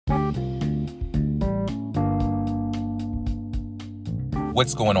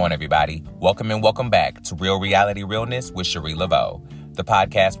What's going on, everybody? Welcome and welcome back to Real Reality Realness with Cherie Laveau, the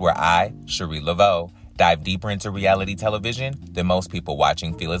podcast where I, Cherie Laveau, dive deeper into reality television than most people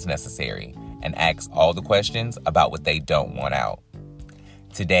watching feel is necessary and ask all the questions about what they don't want out.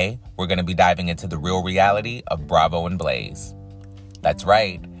 Today, we're going to be diving into the real reality of Bravo and Blaze. That's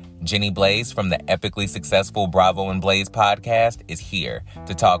right. Jenny Blaze from the epically successful Bravo and Blaze podcast is here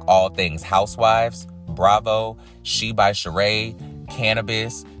to talk all things housewives, Bravo, She by Sheree,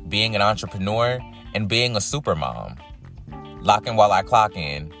 cannabis, being an entrepreneur, and being a supermom. Lock in while I clock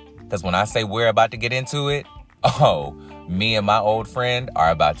in, because when I say we're about to get into it, me and my old friend are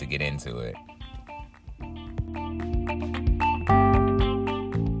about to get into it.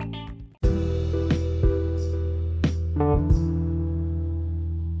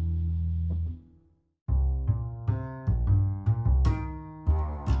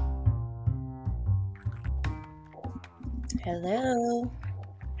 Hello.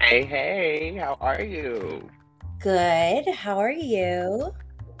 Hey, how are you? Good. How are you?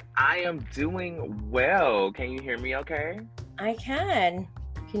 I am doing well. Can you hear me okay? I can.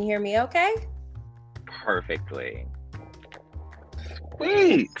 Can you hear me okay? Perfectly.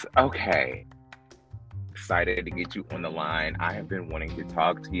 Sweet. Okay. Excited to get you on the line. I have been wanting to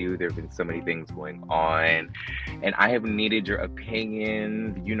talk to you. There have been so many things going on, and I have needed your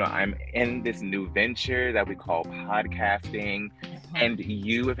opinions. You know, I'm in this new venture that we call podcasting, and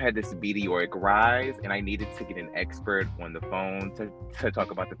you have had this meteoric rise, and I needed to get an expert on the phone to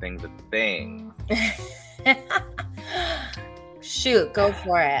talk about the things of things. Shoot, go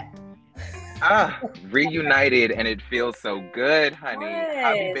for it. Reunited, and it feels so good, honey. Yes.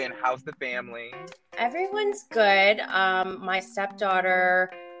 How have you been? How's the family? Everyone's good. My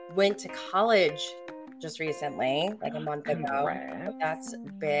stepdaughter went to college just recently, like a month ago. Congrats. That's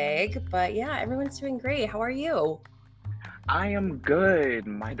big. But yeah, everyone's doing great. How are you? I am good.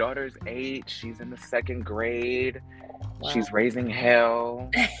 My daughter's 8. She's in the 2nd grade. Wow. She's raising hell,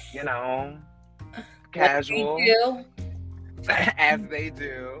 you know, casual. As they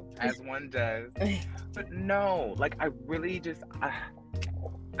do, as one does. But no, like I really just,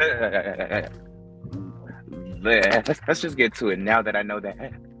 let's just get to it now that I know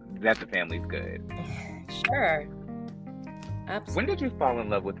that the family's good. Sure. Absolutely. When did you fall in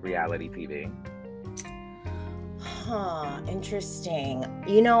love with reality TV? Interesting.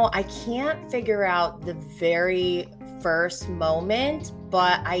 You know, I can't figure out the very first moment,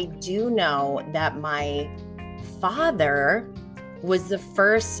 but I do know that my father was the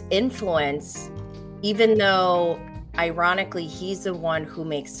first influence, even though ironically he's the one who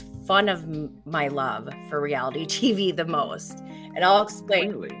makes fun of my love for reality TV the most. And I'll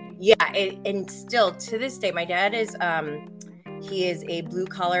explain. Really? Yeah, and still to this day, my dad is he is a blue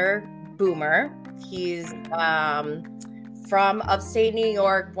collar boomer. He's from upstate New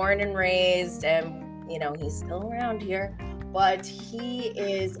York, born and raised, and you know, he's still around here. But he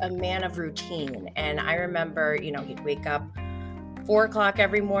is a man of routine. And I remember, you know, he'd wake up 4 o'clock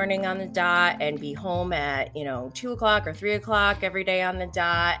every morning on the dot and be home at, 2 o'clock or 3 o'clock every day on the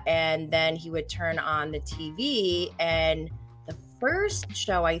dot. And then he would turn on the TV. And the first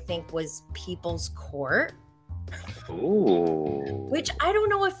show, I think, was People's Court. Ooh. Which I don't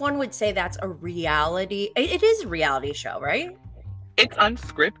know if one would say that's a reality. It is a reality show, right? It's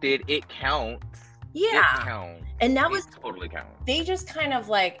unscripted. It counts. Yeah. It counts. And that was totally counts. They just kind of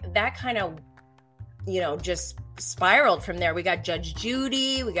like that kind of, just spiraled from there. We got Judge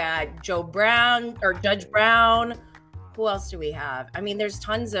Judy, we got Judge Brown. Who else do we have? I mean, there's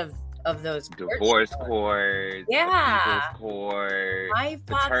tons of those divorce courts, yeah, people's court,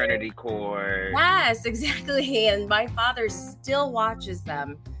 paternity court. Yes, exactly. And my father still watches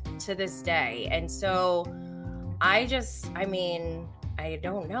them to this day. And so I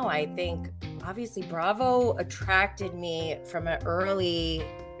don't know. I think obviously Bravo attracted me from an early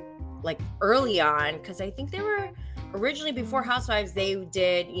on, because I think they were originally, before Housewives, they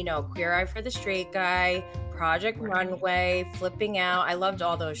did, Queer Eye for the Straight Guy, Project Runway, Flipping Out. I loved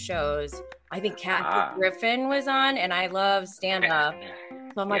all those shows. I think Kathy Griffin was on, and I love stand up.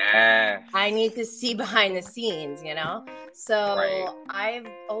 So I'm like, yes. I need to see behind the scenes, So I've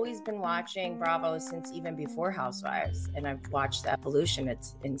always been watching Bravo since even before Housewives, and I've watched the evolution.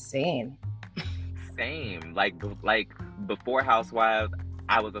 It's insane. Same. Like before Housewives,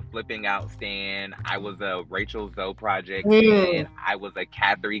 I was a Flipping Out stan. I was a Rachel Zoe Project stan. I was a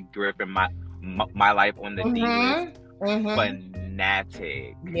Kathy Griffin. My life on the D-list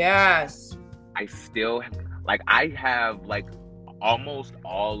fanatic. Yes. I still I have almost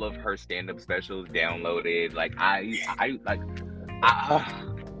all of her stand-up specials downloaded.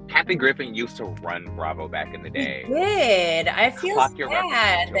 Kathy Kathy Griffin used to run Bravo back in the day. She did. I feel Clock your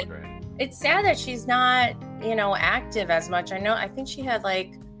sad. references, children. It's sad that she's not, active as much. I think she had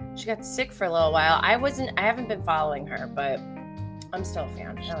she got sick for a little while. I haven't been following her, but I'm still a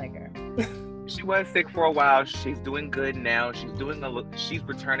fan. I like her. She was sick for a while. She's doing good now. She's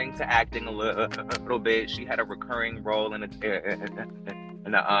returning to acting a little bit. She had a recurring role in a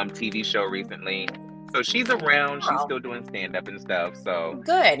TV show recently. So she's around. She's still doing stand-up and stuff. So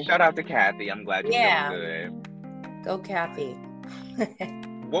good. Shout out to Kathy. I'm glad you're doing good. Go Kathy.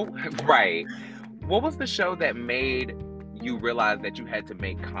 Right. What was the show that made you realize that you had to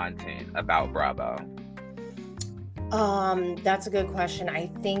make content about Bravo? That's a good question. I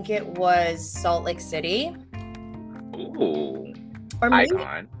think it was Salt Lake City. Ooh. Or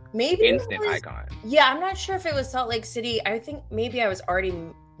icon. Maybe instant icon. Yeah, I'm not sure if it was Salt Lake City. I think maybe I was already...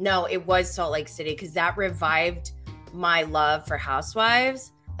 No, it was Salt Lake City because that revived my love for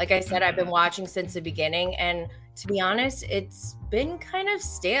Housewives. Like I said, I've been watching since the beginning. And to be honest, it's been kind of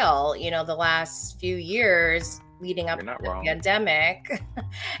stale, the last few years leading up to the pandemic.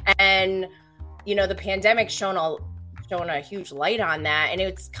 And, the pandemic shone a huge light on that. And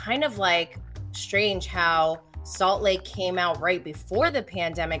it's kind of strange how Salt Lake came out right before the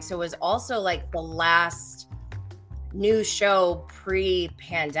pandemic. So it was also the last new show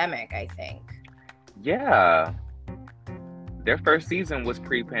pre-pandemic, I think. Yeah. Their first season was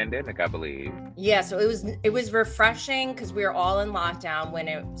pre-pandemic, I believe. Yeah, so it was refreshing because we were all in lockdown when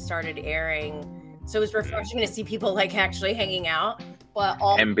it started airing. So it was refreshing to see people actually hanging out, but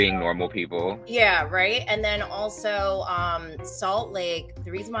also, and being normal people. Yeah, right. And then also Salt Lake,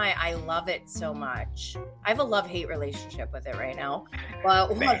 the reason why I love it so much, I have a love-hate relationship with it right now.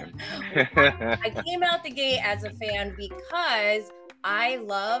 But I came out the gate as a fan because I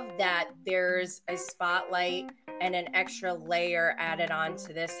love that there's a spotlight and an extra layer added on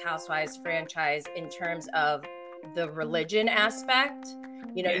to this Housewives franchise in terms of the religion aspect.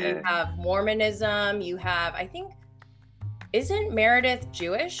 You have Mormonism, you have, I think, isn't Meredith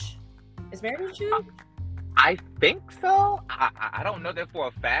Jewish? Is Meredith Jewish? I think so. I don't know that for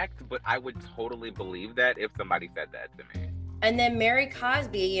a fact, but I would totally believe that if somebody said that to me. And then Mary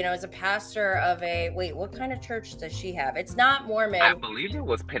Cosby, is a pastor of what kind of church does she have? It's not Mormon. I believe it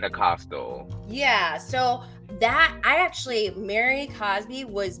was Pentecostal. Yeah. So Mary Cosby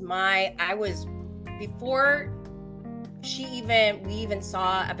was before we even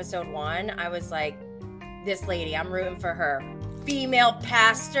saw episode 1, I was like, this lady, I'm rooting for her. Female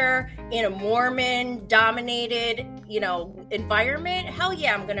pastor in a Mormon dominated, environment. Hell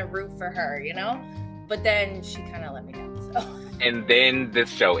yeah, I'm going to root for her, But then she kind of let me down. So. And then this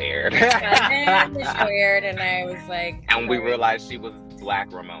show aired. And the show aired, and I was like... And we realized she was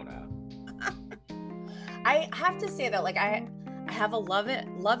Black Ramona. I have to say that, I have a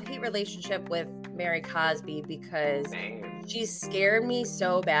love-hate relationship with Mary Cosby because she scared me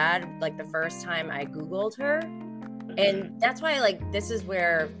so bad, the first time I Googled her. And that's why, this is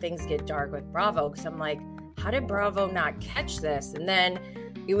where things get dark with Bravo, because I'm like, how did Bravo not catch this? And then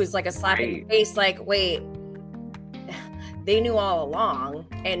it was a slap in the face, wait, they knew all along.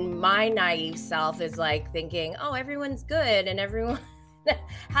 And my naive self is thinking, oh, everyone's good and everyone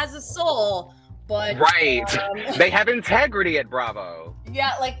has a soul. But they have integrity at Bravo.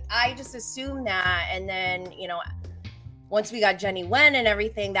 Yeah, I just assumed that. And then, once we got Jenny Wen and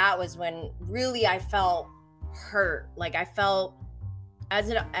everything, that was when really I felt hurt. I felt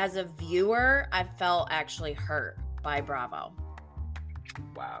as a viewer, I felt actually hurt by Bravo.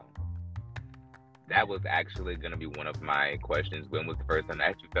 Wow. That was actually going to be one of my questions. When was the first time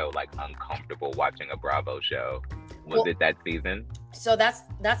that you felt uncomfortable watching a Bravo show? Was it that season? So that's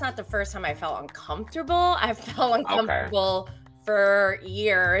not the first time I felt uncomfortable. I felt uncomfortable for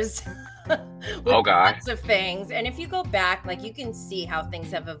years with lots of things. And if you go back, you can see how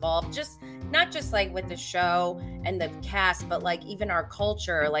things have evolved. Not just with the show and the cast, but even our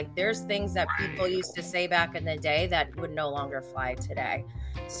culture. There's things that people used to say back in the day that would no longer fly today.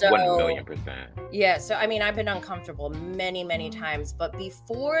 So 1,000,000%. Yeah. So I've been uncomfortable many, many times. But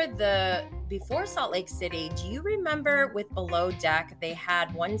before Salt Lake City, do you remember with Below Deck, they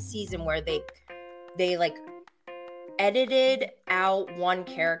had one season where they edited out one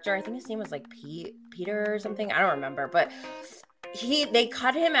character. I think his name was Peter or something. I don't remember, but they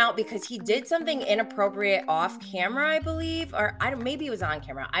cut him out because he did something inappropriate off camera, I believe, or maybe it was on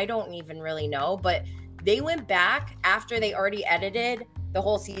camera. I don't even really know, but they went back after they already edited the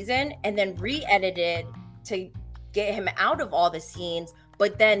whole season and then re-edited to get him out of all the scenes.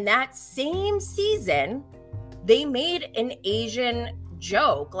 But then that same season, they made an Asian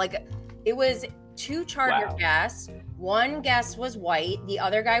joke. It was 2 charter guests. one guest was white, the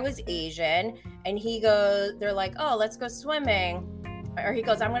other guy was Asian, and they're like, oh, let's go swimming. Or he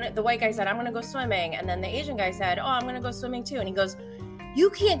goes, the white guy said, I'm gonna go swimming. And then the Asian guy said, oh, I'm gonna go swimming too. And he goes, you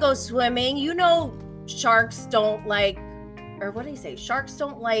can't go swimming. You know, sharks don't like, or what did he say? Sharks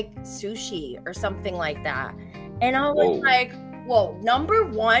don't like sushi or something like that. And I was like, whoa, number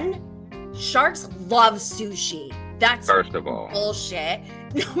one, sharks love sushi. That's first of all bullshit.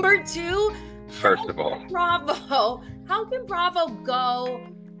 Number two, first of all, how can Bravo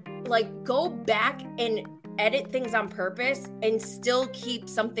go back and edit things on purpose and still keep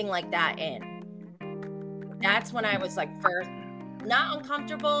something like that in? That's when I was like, first, not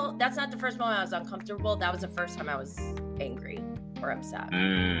uncomfortable. That's not the first moment I was uncomfortable. That was the first time I was angry or upset.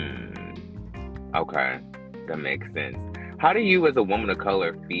 Okay, that makes sense. How do you as a woman of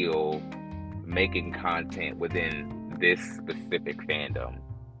color feel making content within this specific fandom?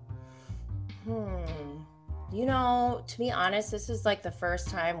 You know, to be honest, this is like the first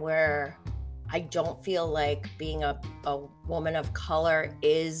time where I don't feel like being a woman of color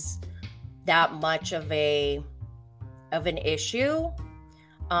is that much of an issue.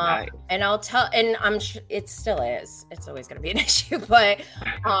 Nice. And I'll tell, and I'm sure it still is. It's always going to be an issue, but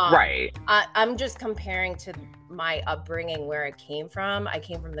right. I'm just comparing to my upbringing where I came from. I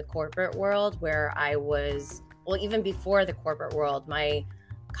came from the corporate world where I was, well, even before the corporate world, my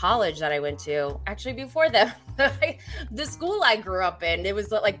college that I went to, actually before that, the school I grew up in, it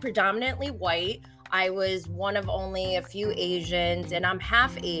was like predominantly white. I was one of only a few Asians, and I'm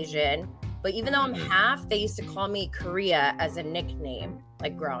half Asian. But even though I'm half, they used to call me Korea as a nickname,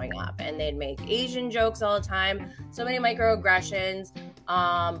 like growing up. And they'd make Asian jokes all the time. So many microaggressions.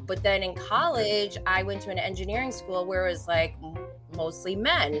 But then in college, I went to an engineering school where it was like mostly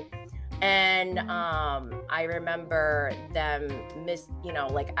men. And I remember them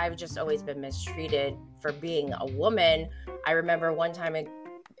I've just always been mistreated for being a woman. I remember one time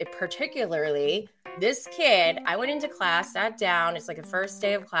particularly, this kid, I went into class, sat down. It's like the first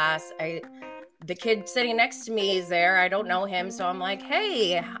day of class. The kid sitting next to me is there. I don't know him. So I'm like,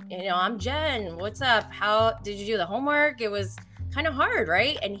 hey, I'm Jen. What's up? How did you do the homework? It was kind of hard,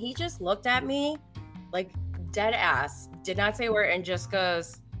 right? And he just looked at me like dead ass, did not say a word, and just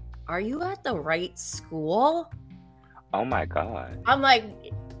goes, are you at the right school? Oh my God. I'm like,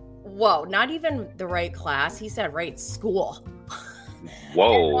 whoa, not even the right class. He said right school.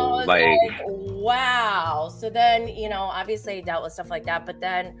 Whoa, like wow. So then, obviously I dealt with stuff like that. But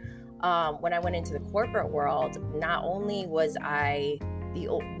then when I went into the corporate world, not only was I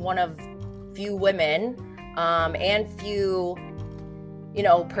one of few women and few,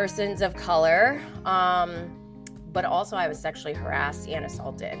 persons of color, but also I was sexually harassed and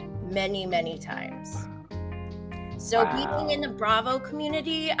assaulted many, many times. So being in the Bravo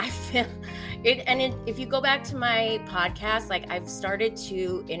community, I feel it. And if you go back to my podcast, like I've started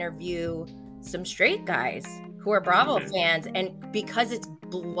to interview some straight guys who are Bravo fans. And because it's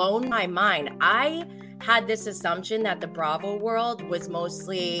blown my mind, I had this assumption that the Bravo world was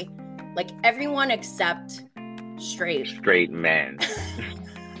mostly like everyone except straight men.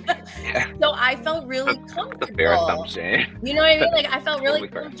 Yeah. So I felt really comfortable. That's a fair assumption. You know what I mean? Like I felt really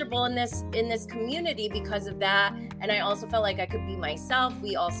comfortable in this community because of that. And I also felt like I could be myself.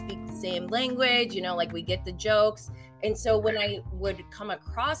 We all speak the same language, like we get the jokes. And so when I would come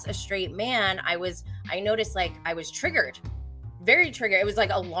across a straight man, I noticed like I was triggered. Very triggered. It was like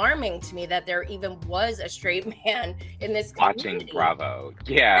alarming to me that there even was a straight man in this community. Watching Bravo.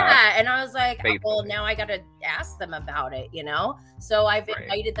 Yeah. And I was like, well, now I got to ask them about it, So I've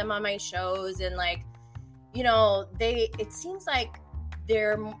invited them on my shows and like, it seems like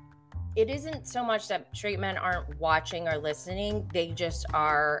it isn't so much that straight men aren't watching or listening. They just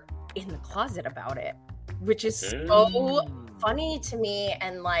are in the closet about it, which is so funny to me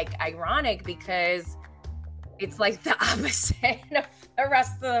and like ironic because it's like the opposite of the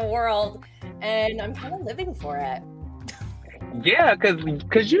rest of the world, and I'm kind of living for it. Yeah,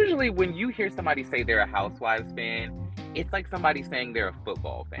 because usually when you hear somebody say they're a Housewives fan, it's like somebody saying they're a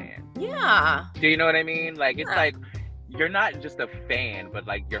football fan. Yeah. Do you know what I mean? Like, it's like, you're not just a fan, but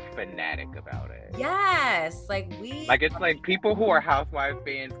like you're fanatic about it. Yes. It's like people who are Housewives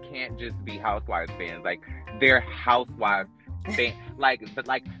fans can't just be Housewives fans. Like, they're Housewives fans. But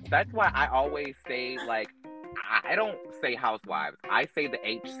that's why I always say, like, I don't say Housewives. I say the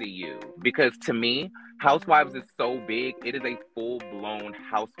HCU because to me, Housewives is so big. It is a full-blown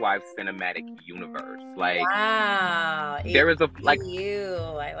Housewives cinematic universe. Like, wow, there is a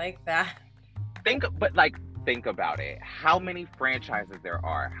I like that. Think about it. How many franchises there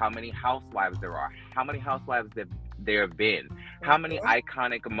are? How many Housewives there are? How many Housewives there have been? How many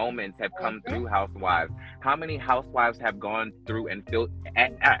iconic moments have come through Housewives? How many housewives have gone through and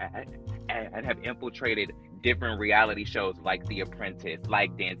have infiltrated different reality shows like The Apprentice,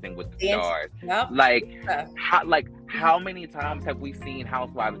 like Dancing with the Stars? How many times have we seen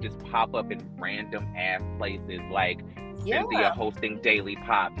housewives just pop up in random ass places, like Cynthia hosting Daily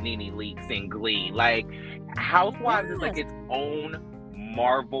Pop, Nene Leakes in Glee? Like, Housewives is like its own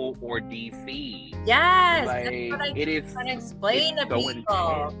Marvel or DC. Yes, like, that's what I it is trying to explain to so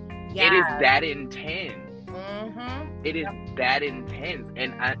people. It is that intense. Mm-hmm. It is that intense,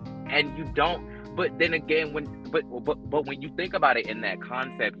 and you don't. But then again, but when you think about it in that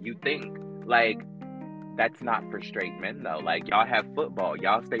concept, you think like that's not for straight men though. Like, y'all have football,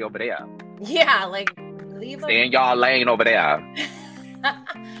 y'all stay over there. Yeah, like stay in y'all lane over there.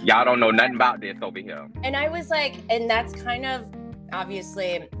 Y'all don't know nothing about this over here. And I was like, and that's kind of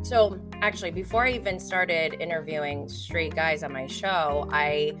obviously, so actually before I even started interviewing straight guys on my show,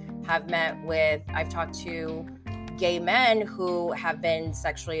 I've talked to gay men who have been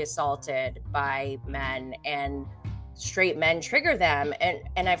sexually assaulted by men, and straight men trigger them.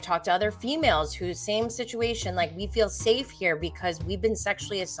 And I've talked to other females whose same situation, like, we feel safe here because we've been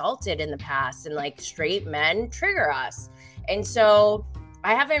sexually assaulted in the past, and like straight men trigger us. And so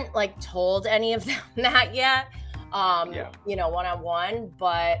I haven't like told any of them that yet, one-on-one,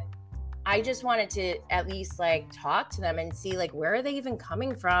 but I just wanted to at least like talk to them and see like, where are they even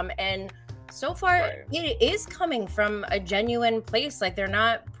coming from? And so far it is coming from a genuine place. Like, they're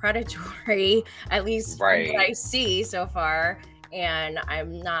not predatory, at least from what I see so far. And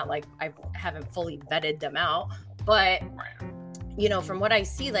I'm not like, I haven't fully vetted them out, but from what I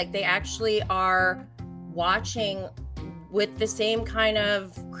see, like, they actually are watching with the same kind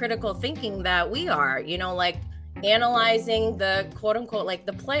of critical thinking that we are, like analyzing the quote unquote, like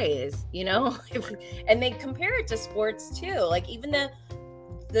the plays, and they compare it to sports too. Like, even the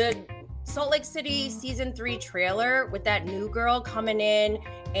Salt Lake City season 3 trailer with that new girl coming in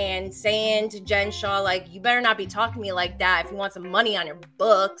and saying to Jen Shaw, like, you better not be talking to me like that if you want some money on your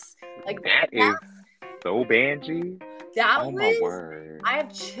books. Like, that is so Banji. My word. I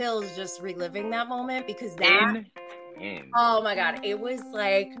have chills just reliving that moment, because oh my God, it was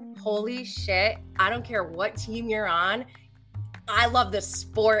like, holy shit. I don't care what team you're on. I love the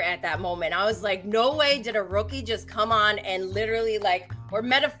sport at that moment. I was like, no way did a rookie just come on and literally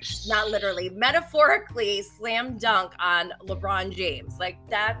metaphorically slam dunk on LeBron James. Like,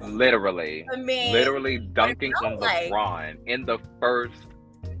 that's literally dunking on LeBron in the first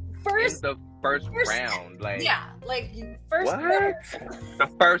round. Like, first quarter. The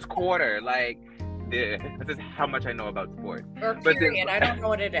first quarter. Like, this is how much I know about sports. Or period. I don't know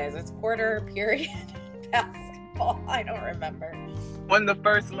what it is. It's quarter, period, basketball. I don't remember. On the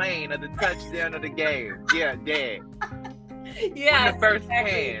first lane of the touchdown of the game. Yeah, dead. Yeah. On the first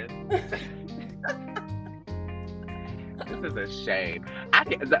pass. This is a shame.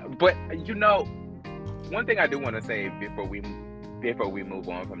 But one thing I do want to say before we move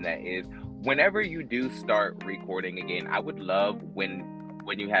on from that is, whenever you do start recording again, I would love when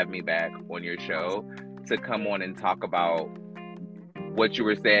you have me back on your show to come on and talk about what you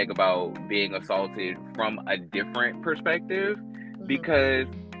were saying about being assaulted from a different perspective, because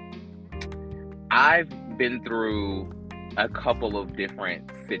I've been through a couple of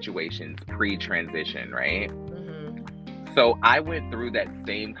different situations pre-transition, right? So I went through that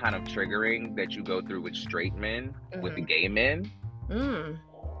same kind of triggering that you go through with straight men, with the gay men.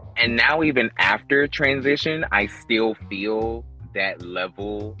 And now, even after transition, I still feel that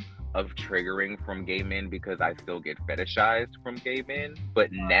level of triggering from gay men, because I still get fetishized from gay men.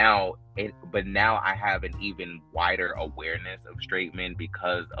 But now I have an even wider awareness of straight men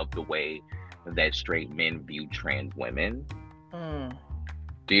because of the way that straight men view trans women.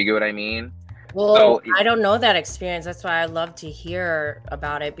 Do you get what I mean? Well, I don't know that experience. That's why I love to hear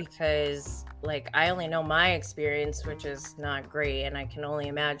about it, because like, I only know my experience, which is not great, and I can only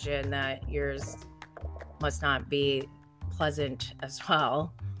imagine that yours must not be pleasant as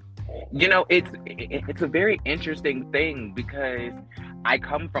well. It's a very interesting thing, because I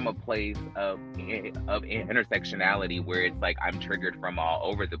come from a place of intersectionality where it's like I'm triggered from all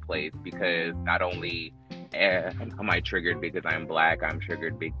over the place, because not only am I triggered because I'm Black, I'm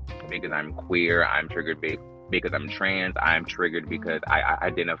triggered because I'm queer, I'm triggered because I'm trans, I'm triggered because I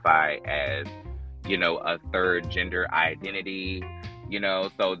identify as, a third gender identity.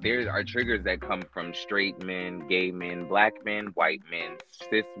 So there are triggers that come from straight men, gay men, Black men, white men,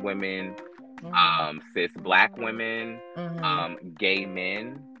 cis women, cis Black women, gay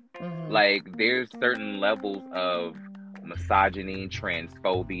men. Like, there's certain levels of misogyny,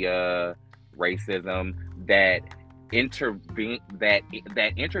 transphobia, racism that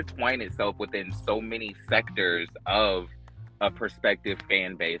that intertwine itself within so many sectors of a prospective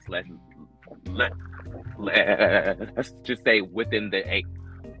fan base. Let's just say within the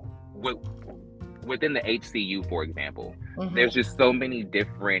HCU, for example, there's just so many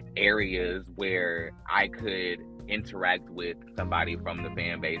different areas where I could interact with somebody from the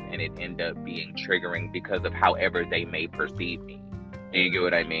fan base and it end up being triggering because of however they may perceive me. Do you get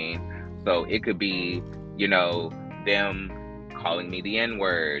what I mean? So it could be, them calling me the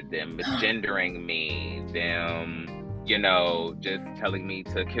N-word, them misgendering me, them, just telling me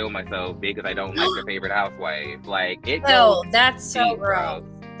to kill myself because I don't like their favorite housewife. Like, it goes that's so deep, gross.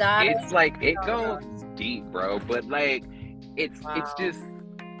 It's like, it goes deep, bro. But like, it's just,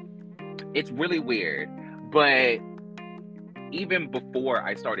 it's really weird. But even before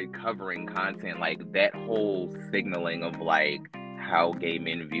I started covering content, like that whole signaling of like how gay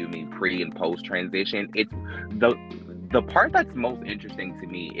men view me pre and post transition, it's the part that's most interesting to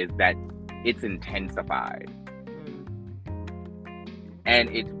me is that it's intensified. And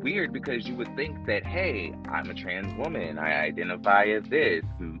it's weird because you would think that, hey, I'm a trans woman, I identify as this,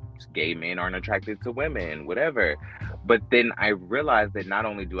 gay men aren't attracted to women, whatever. But then I realized that not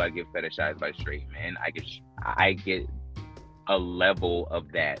only do I get fetishized by straight men, I get a level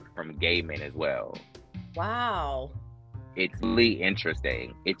of that from gay men as well. Wow. It's really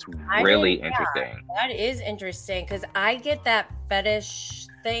interesting. It's really interesting. That is interesting because I get that fetish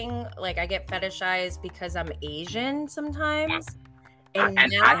thing. Like, I get fetishized because I'm Asian sometimes. And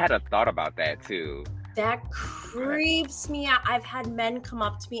I had a thought about that too. That creeps me out. I've had men come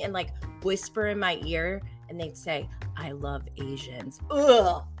up to me and like whisper in my ear and they'd say, I love Asians.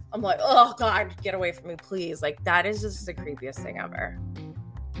 Ugh. I'm like, oh God, get away from me, please. Like, that is just the creepiest thing ever.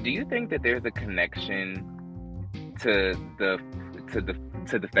 Do you think that there's a connection to the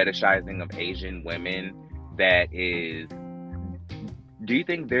fetishizing of Asian women do you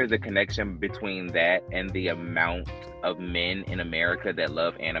think there's a connection between that and the amount of men in America that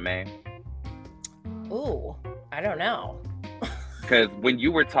love anime? Ooh, I don't know. Because when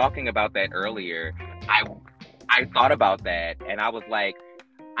you were talking about that earlier, I thought about that and I was like,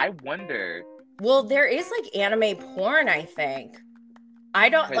 I wonder. Well, there is like anime porn, I think. I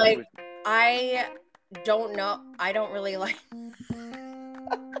don't like, I don't know. I don't really like.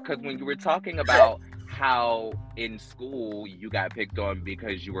 Because when you were talking about how in school you got picked on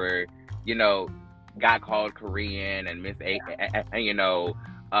because you were, got called Korean and Miss A,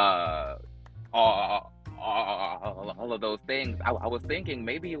 all of those things, I was thinking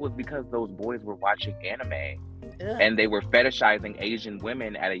maybe it was because those boys were watching anime. Ugh. And they were fetishizing Asian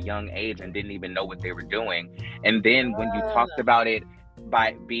women at a young age and didn't even know what they were doing. And then when you talked about it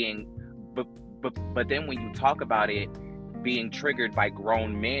by being, but then when you talk about it being triggered by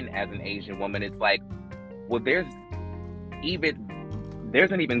grown men as an Asian woman, it's like, well, there's an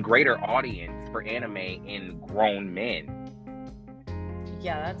even greater audience for anime in grown men.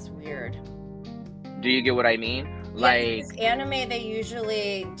 Yeah, that's weird. Do you get what I mean? Yeah, like, anime, they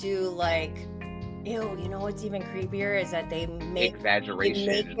usually do like, ew, you know what's even creepier is that they make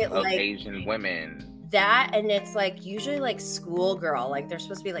exaggeration of like Asian women. That, and it's like usually like schoolgirl, like they're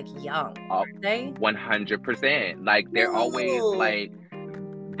supposed to be like young, aren't they? 100%. Like they're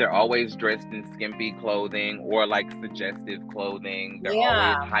always dressed in skimpy clothing or like suggestive clothing. They're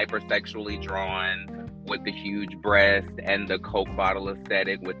always hypersexually drawn with the huge breast and the Coke bottle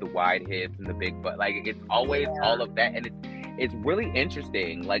aesthetic with the wide hips and the big butt. Like it's always all of that, and it's really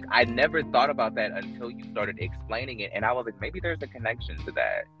interesting. Like I never thought about that until you started explaining it, and I was like, maybe there's a connection to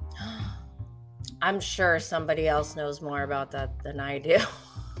that. I'm sure somebody else knows more about that than I do.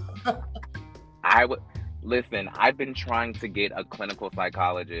 Listen, I've been trying to get a clinical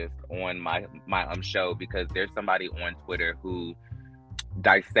psychologist on my show because there's somebody on Twitter who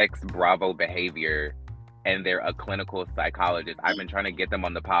dissects Bravo behavior and they're a clinical psychologist. I've been trying to get them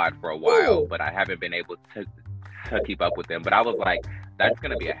on the pod for a while, but I haven't been able to keep up with them. But I was like, that's going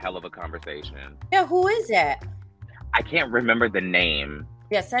to be a hell of a conversation. Yeah, who is it? I can't remember the name.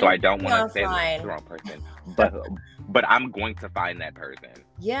 Yes, so I don't want to say the wrong person. But I'm going to find that person.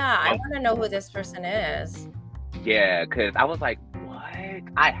 Yeah, I want to know who this person is. Yeah, because I was like, what?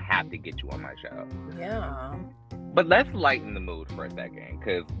 I have to get you on my show. Yeah. But let's lighten the mood for a second,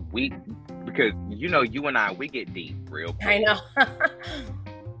 because you and I, we get deep real quick. I know.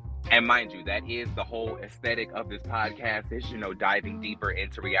 And mind you, that is the whole aesthetic of this podcast is, diving deeper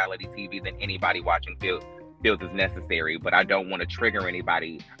into reality TV than anybody watching feels is necessary, but I don't want to trigger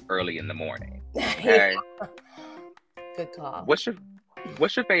anybody early in the morning. Okay? Good call. What's your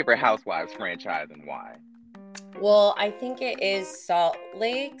favorite Housewives franchise and why? Well, I think it is Salt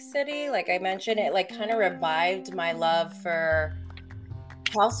Lake City. Like I mentioned, it like kind of revived my love for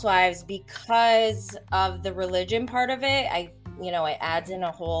Housewives because of the religion part of it. It adds in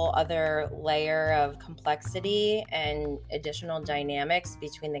a whole other layer of complexity and additional dynamics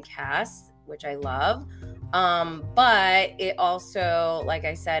between the cast, which I love. But it also, like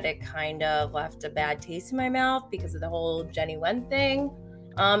I said, it kind of left a bad taste in my mouth because of the whole Jenny Wen thing.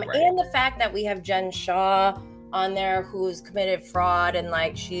 Right. And the fact that we have Jen Shaw on there who's committed fraud and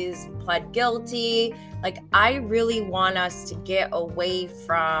like she's pled guilty. Like I really want us to get away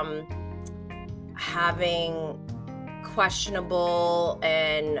from having questionable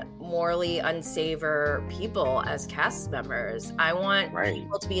and morally unsavour people as cast members. I want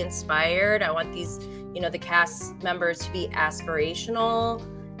people to be inspired. I want these, the cast members to be aspirational.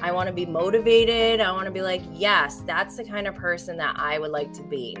 I want to be motivated. I want to be like, yes, that's the kind of person that I would like to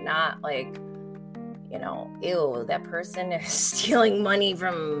be. Not like, ew, that person is stealing money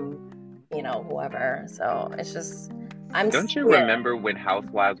from, whoever. So it's just, Don't you remember when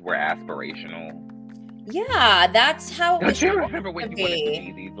Housewives were aspirational? Yeah, that's how it was. Don't you remember when you wanted to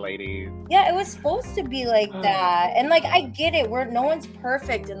be these ladies? Yeah, it was supposed to be like that. And like, I get it. No one's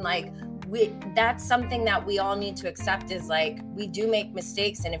perfect. And like, that's something that we all need to accept is like, we do make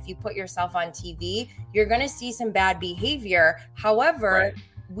mistakes. And if you put yourself on TV, you're going to see some bad behavior. However,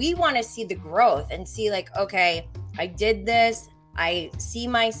 we want to see the growth and see like, okay, I did this. I see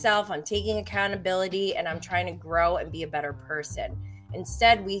myself. I'm taking accountability and I'm trying to grow and be a better person.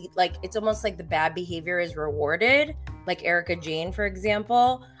 Instead, it's almost like the bad behavior is rewarded. Like Erica Jane, for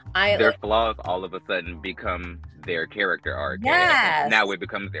example. Their flaws all of a sudden become their character arc. Yes. Now it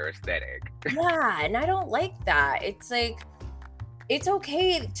becomes their aesthetic. Yeah, and I don't like that. It's like, it's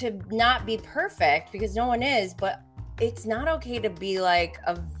okay to not be perfect because no one is, but it's not okay to be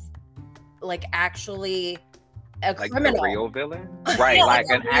actually a criminal. A real villain? Right, yeah, like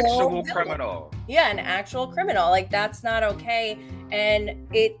an actual criminal. Yeah, an actual criminal. Like, that's not okay. And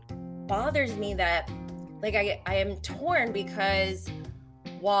it bothers me that, like, I am torn because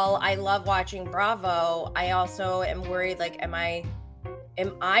while I love watching Bravo, I also am worried, like, am I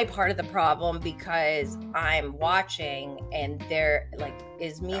part of the problem because I'm watching and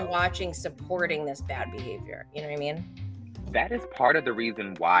is me watching supporting this bad behavior? You know what I mean? That is part of the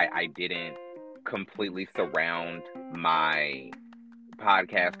reason why I didn't completely surround my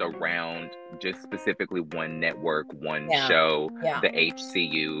podcast around just specifically one network, one show, the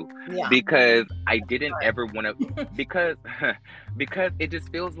HCU, because I didn't ever want to, because it just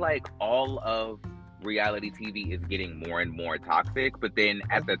feels like all of reality TV is getting more and more toxic. But then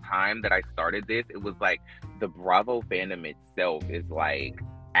at the time that I started this, it was like the Bravo fandom itself is like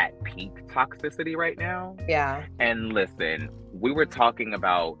at peak toxicity right now. Yeah. And listen, we were talking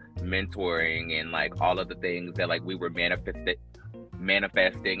about mentoring and like all of the things that like we were manifesting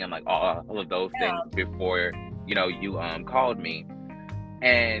and like all of those things before you called me.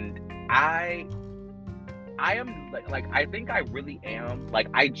 And I am like I think I really am, like,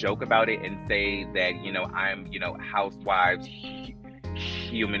 I joke about it and say that I'm Housewives,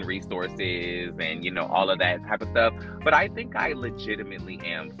 human resources, and all of that type of stuff, but I think I legitimately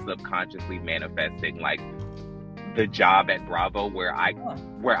am subconsciously manifesting like the job at Bravo where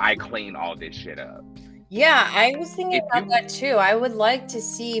I clean all this shit up. Yeah, I was thinking about that too. I would like to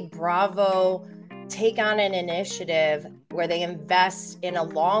see Bravo take on an initiative where they invest in a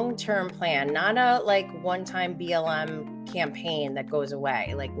long-term plan, not a like one-time BLM campaign that goes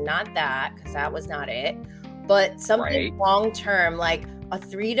away. Like, not that, because that was not it, but something long-term, like a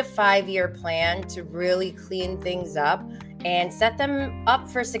 3 to 5 year plan to really clean things up and set them up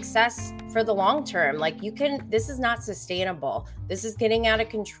for success for the long term. Like, this is not sustainable. This is getting out of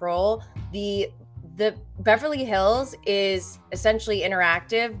control. The Beverly Hills is essentially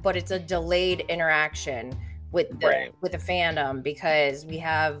interactive, but it's a delayed interaction with the fandom because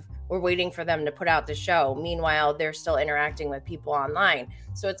we're waiting for them to put out the show. Meanwhile, they're still interacting with people online.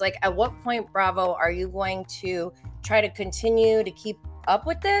 So it's like, at what point, Bravo, are you going to try to continue to keep up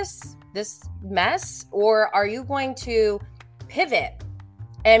with this mess, or are you going to pivot?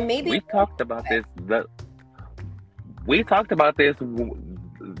 And maybe we talked about this the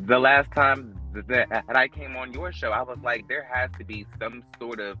last time that I came on your show. I was like, there has to be some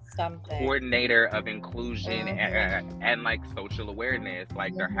sort of coordinator of inclusion and like social awareness.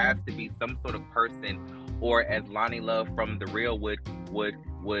 Like, there has to be some sort of person, or as Lonnie Love from The Real would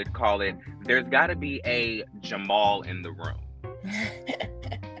call it, there's got to be a Jamal in the room.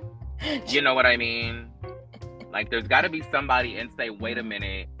 You know what I mean? Like, there's got to be somebody and say, wait a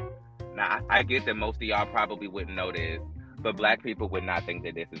minute. Now, I get that most of y'all probably wouldn't notice, but Black people would not think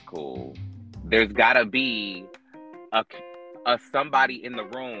that this is cool. There's got to be a, a somebody in the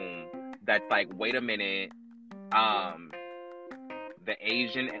room that's like, wait a minute, the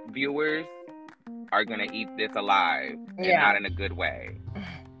Asian viewers are gonna eat this alive, and not in a good way.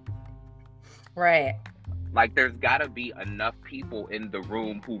 Right. Like, there's gotta be enough people in the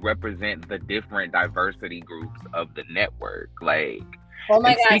room who represent the different diversity groups of the network. Like, oh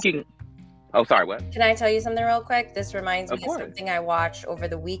my gosh. Oh, sorry, what? Can I tell you something real quick? This reminds me Of of something I watched over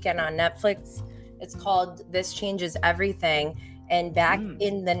the weekend on Netflix. It's called This Changes Everything. And back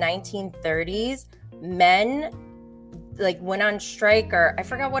in the 1930s, men like went on strike, or I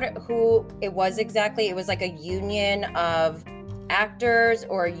forgot who it was exactly. It was like a union of actors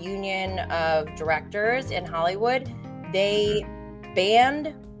or a union of directors in Hollywood. They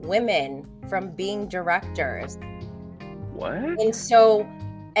banned women from being directors. What? And so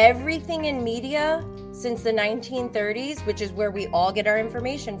everything in media since the 1930s, which is where we all get our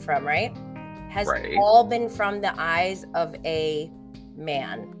information from, right, has all been from the eyes of a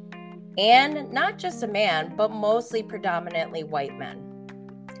man. And not just a man, but mostly predominantly white men.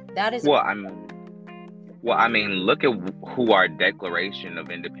 That is well, I mean, look at who our Declaration of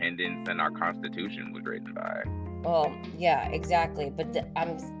Independence and our Constitution was written by. Well, yeah, exactly. But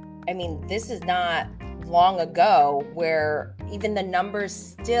I mean, this is not long ago where even the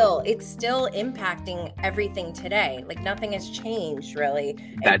numbers it's still impacting everything today. Like nothing has changed really.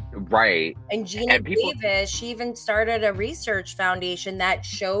 That's right. And Gina Davis, she even started a research foundation that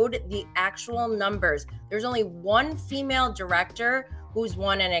showed the actual numbers. There's only one female director who's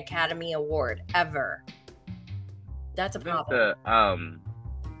won an Academy Award ever. That's a problem. The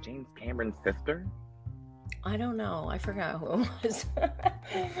James Cameron's sister? I don't know. I forgot who it was.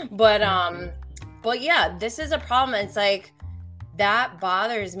 But yeah, this is a problem. It's like that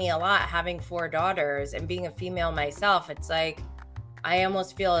bothers me a lot, having 4 daughters and being a female myself. It's like I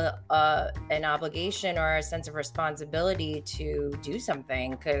almost feel an obligation or a sense of responsibility to do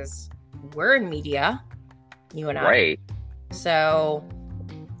something because we're in media, you and I. Right. So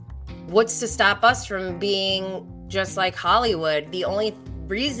what's to stop us from being just like Hollywood? The only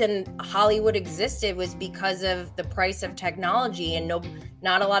reason Hollywood existed was because of the price of technology, and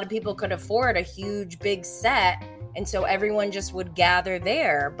not a lot of people could afford a huge big set, and so everyone just would gather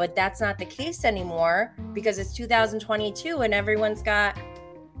there. But that's not the case anymore because it's 2022 and everyone's got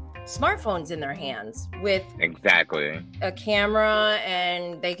smartphones in their hands with a camera,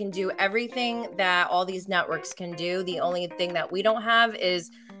 and they can do everything that all these networks can do. The only thing that we don't have is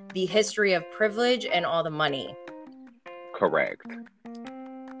the history of privilege and all the money. Correct.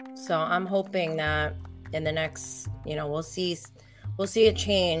 So I'm hoping that in the next, we'll see a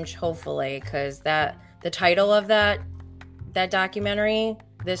change, hopefully, because the title of that documentary,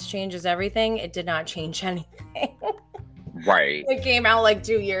 This Changes Everything, it did not change anything. Right. It came out like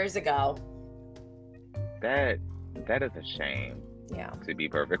 2 years ago. That is a shame. Yeah. To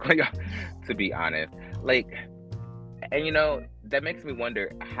be honest. Like, and that makes me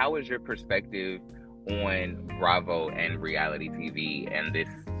wonder, how is your perspective on Bravo and reality TV and this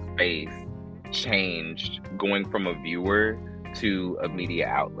space changed going from a viewer to a media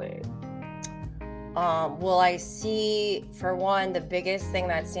outlet? Well, I see, for one, the biggest thing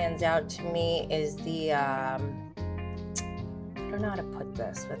that stands out to me is the I don't know how to put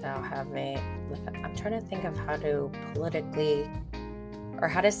this I'm trying to think of how to politically, or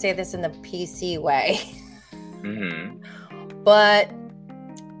how to say this in the PC way. But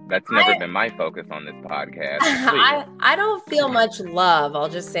that's never been my focus on this podcast. I don't feel much love, I'll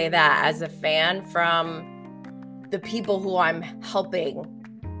just say that, as a fan from the people who I'm helping,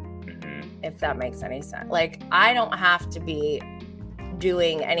 if that makes any sense. Like, I don't have to be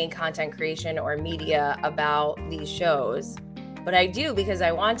doing any content creation or media about these shows, but I do because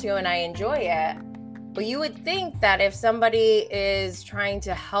I want to and I enjoy it. But you would think that if somebody is trying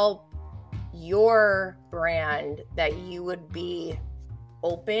to help your brand, that you would be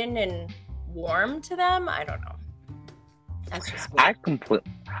open and warm to them. I don't know. That's just me.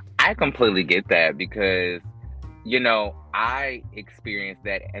 I completely get that because I experienced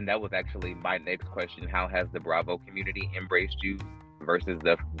that, and that was actually my next question. How has the Bravo community embraced you versus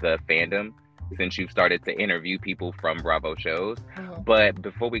the fandom since you've started to interview people from Bravo shows? But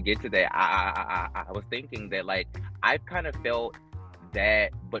before we get to that, I was thinking that, like, I've kind of felt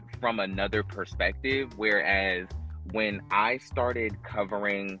that, but from another perspective, whereas when I started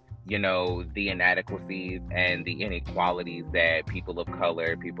covering, the inadequacies and the inequalities that people of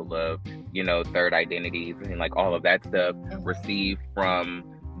color, people of, third identities, and like all of that stuff receive from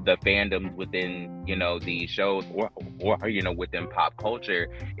the fandoms within, the shows or within pop culture,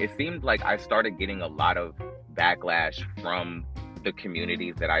 it seemed like I started getting a lot of backlash from the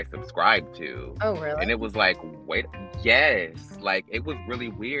communities that I subscribe to. Oh, really? And it was like, wait, yes. Like, it was really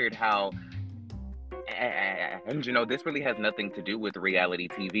weird how, and you know, this really has nothing to do with reality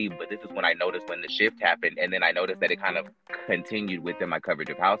TV, but this is when I noticed when the shift happened. And then I noticed that it kind of continued within my coverage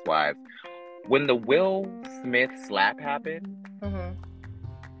of Housewives. When the Will Smith slap happened,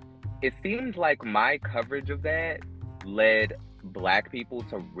 it seemed like my coverage of that led Black people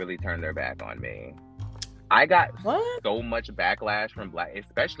to really turn their back on me. I got so much backlash from Black,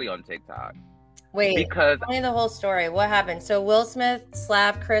 especially on TikTok. Wait, because tell me the whole story. What happened? So Will Smith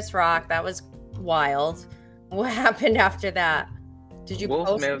slapped Chris Rock. That was wild. What happened after that? Did you Will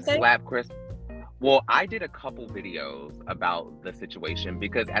post Smith something? slapped Chris? Well, I did a couple videos about the situation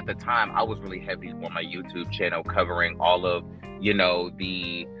because at the time I was really heavy on my YouTube channel covering all of, you know,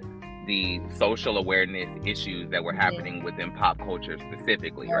 the social awareness issues that were happening within pop culture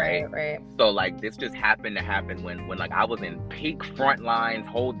specifically, right? So like this just happened to happen when like I was in peak front lines,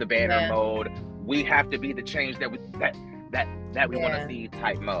 hold the banner mode. We have to be the change that we want to see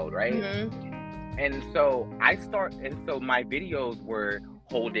type mode, right? And so my videos were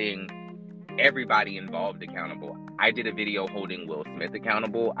holding everybody involved accountable. I did a video holding Will Smith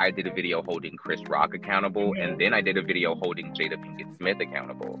accountable. I did a video holding Chris Rock accountable. And then I did a video holding Jada Pinkett Smith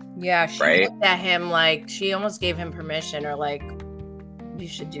accountable. Yeah, she looked at him like she almost gave him permission or like, you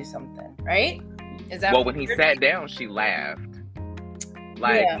should do something, right? Is that when he sat down, she laughed.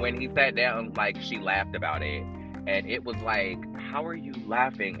 Like when he sat down, like she laughed about it. And it was like, how are you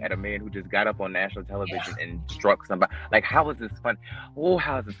laughing at a man who just got up on national television and struck somebody? Like, how is this funny? Oh,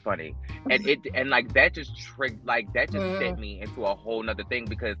 how is this funny? And like that just sent me into a whole nother thing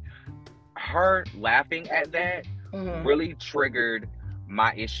because her laughing at that really triggered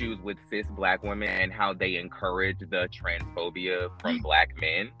my issues with cis Black women and how they encourage the transphobia from Black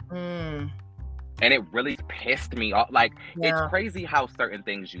men. And it really pissed me off. Like, it's crazy how certain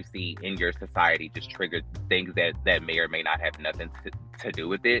things you see in your society just trigger things that may or may not have nothing to do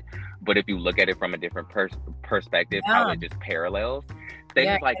with it. But if you look at it from a different perspective, how it just parallels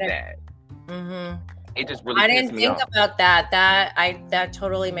things like that. It just really pissed me off. I didn't think about that. That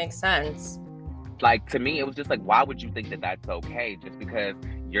totally makes sense. Like, to me, it was just like, why would you think that that's okay? Just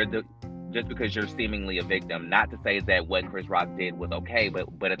because you're seemingly a victim. Not to say that what Chris Rock did was okay,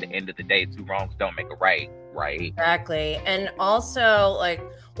 but at the end of the day, two wrongs don't make a right, right? Exactly. And also, like,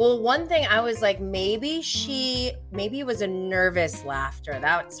 well, one thing I was like, maybe it was a nervous laughter.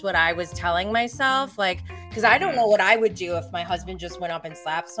 That's what I was telling myself. Like, because I don't know what I would do if my husband just went up and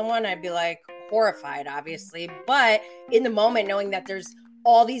slapped someone. I'd be like horrified, obviously. But in the moment, knowing that there's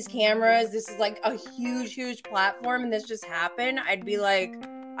all these cameras, this is like a huge platform, and this just happened, I'd be like,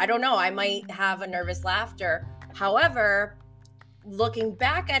 I don't know, I might have a nervous laughter. However, looking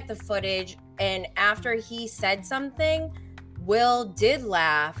back at the footage and after he said something, Will did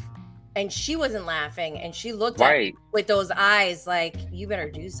laugh and she wasn't laughing and she looked at me with those eyes like, you better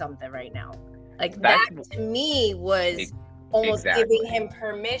do something right now. Like that to me was almost giving him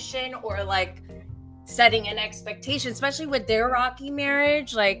permission or like setting an expectation, especially with their rocky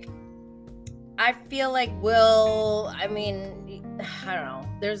marriage. Like, I feel like Will, I don't know.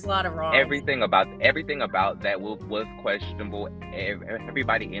 There's a lot of wrong. Everything about that was questionable.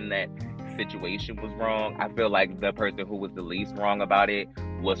 Everybody in that situation was wrong. I feel like the person who was the least wrong about it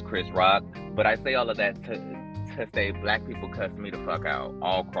was Chris Rock. But I say all of that to say Black people cussed me the fuck out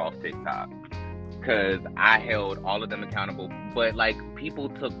all across TikTok. Because I held all of them accountable. But like people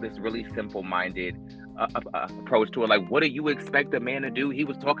took this really simple-minded approach to it. Like, what do you expect a man to do? He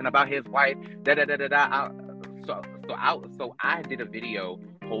was talking about his wife. So I did a video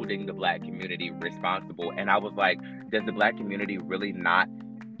holding the Black community responsible, and I was like, does the Black community really not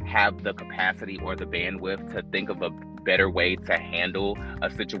have the capacity or the bandwidth to think of a better way to handle a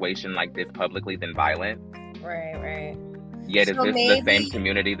situation like this publicly than violence? Right. Yet is this the same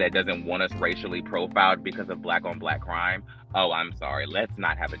community that doesn't want us racially profiled because of Black on Black crime? Oh, I'm sorry. Let's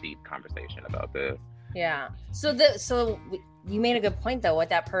not have a deep conversation about this. Yeah. So you made a good point though. What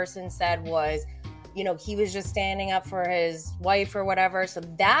that person said was, you know, he was just standing up for his wife or whatever. So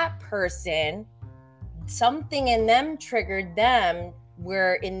that person, something in them triggered them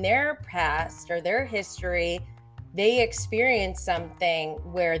where in their past or their history, they experienced something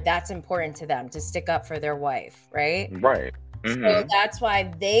where that's important to them to stick up for their wife, right? Right. So that's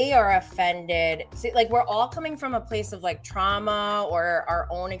why they are offended. See, like we're all coming from a place of like trauma or our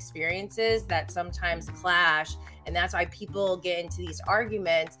own experiences that sometimes clash. And that's why people get into these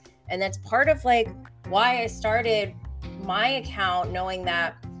arguments. And that's part of like why I started my account, knowing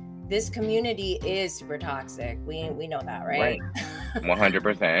that this community is super toxic. We know that, right?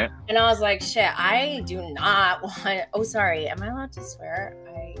 100%. And I was like, shit, I do not want. Oh, sorry. Am I allowed to swear?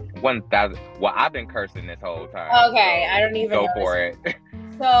 1,000. Well, I've been cursing this whole time. Okay, so I don't even go know. for it.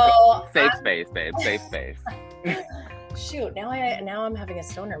 So Safe space, babe. Safe space. Shoot, now I'm having a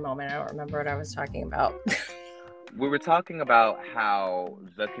stoner moment. I don't remember what I was talking about. We were talking about how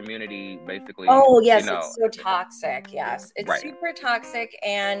the community basically. Oh yes, it's so toxic. Yes, it's right. super toxic,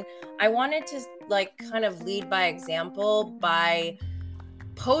 and I wanted to like kind of lead by example by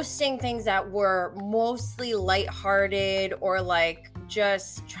posting things that were mostly lighthearted or like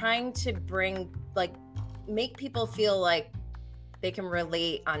just trying to bring like make people feel like they can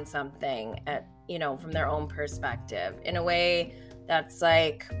relate on something at from their own perspective in a way that's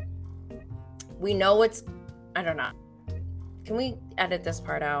like we know it's I don't know. Can we edit this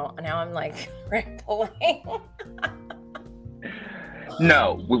part out? Now I'm like rambling.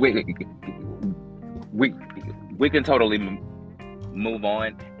 No, we can totally move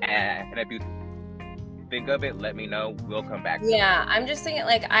on, and if you think of it, let me know. We'll come back. Yeah, I'm just thinking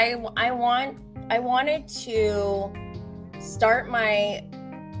like I wanted to start my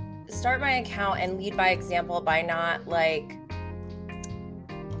account and lead by example by not like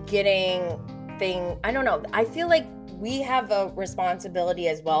getting I don't know. I feel like we have a responsibility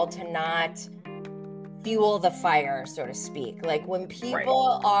as well to not fuel the fire, so to speak. Like when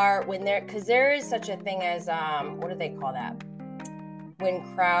people are because there is such a thing as what do they call that? When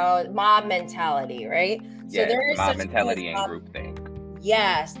mob mentality, right? Yes, so there is mob mentality and groupthink.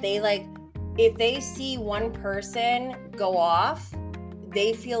 Yes, they like if they see one person go off,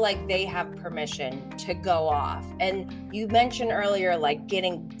 they feel like they have permission to go off. And you mentioned earlier, like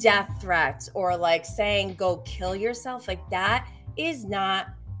getting death threats or like saying, go kill yourself. Like that is not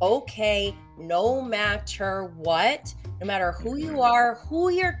okay, no matter what, no matter who you are, who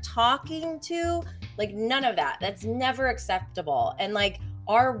you're talking to, like none of that. That's never acceptable. And like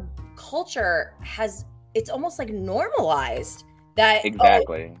our culture it's almost like normalized that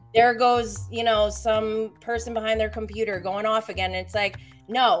exactly. There goes, some person behind their computer going off again. And it's like,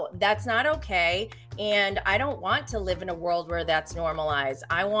 no, that's not okay. And I don't want to live in a world where that's normalized.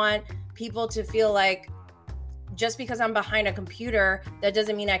 I want people to feel like just because I'm behind a computer, that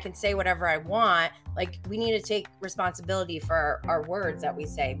doesn't mean I can say whatever I want. Like we need to take responsibility for our words that we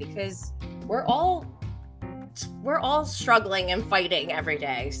say because we're all struggling and fighting every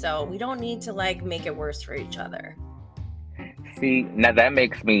day. So we don't need to like make it worse for each other. See, now that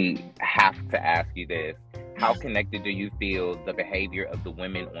makes me have to ask you this. How connected do you feel the behavior of the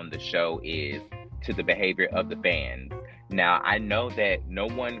women on the show is to the behavior of the fans? Now, I know that no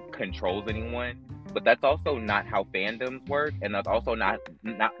one controls anyone, but that's also not how fandoms work, and that's also not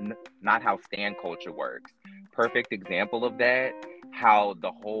how stan culture works. Perfect example of that, how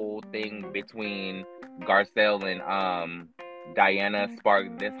the whole thing between Garcelle and Diana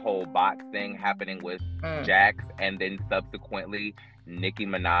sparked this whole box thing happening with Jax, and then subsequently Nicki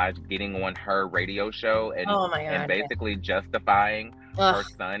Minaj getting on her radio show and basically justifying her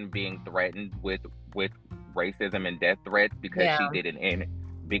son being threatened with racism and death threats because she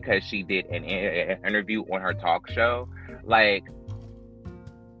did an interview on her talk show. Like,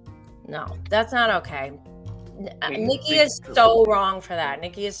 no, that's not okay. Nicki is so wrong for that.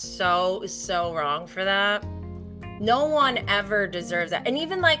 Nicki is so wrong for that. No one ever deserves that. And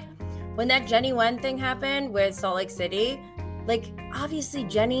even like when that Jenny Wen thing happened with Salt Lake City, like obviously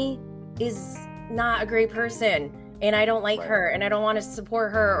Jenny is not a great person and I don't like her and I don't want to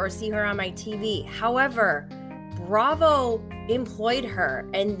support her or see her on my TV. However, Bravo employed her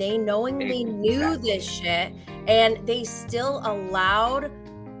and they knowingly knew this shit and they still allowed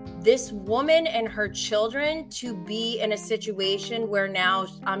this woman and her children to be in a situation where now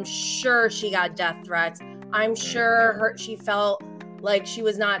I'm sure she got death threats. I'm sure she felt like she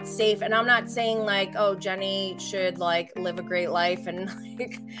was not safe. And I'm not saying like, oh, Jenny should like live a great life and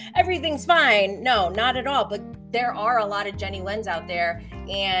like everything's fine. No, not at all. But there are a lot of Jenny Wens out there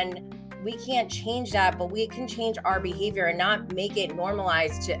and we can't change that, but we can change our behavior and not make it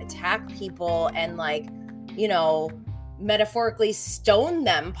normalized to attack people and like, metaphorically stone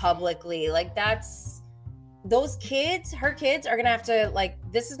them publicly. Like those kids, her kids are going to have to like,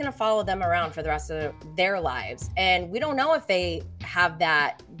 this is going to follow them around for the rest of their lives. And we don't know if they have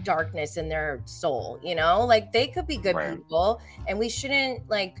that darkness in their soul, like they could be good people and we shouldn't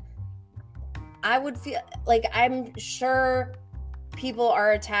like, I would feel like, I'm sure people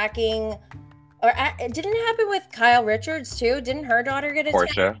are attacking or it didn't happen with Kyle Richards too. Didn't her daughter get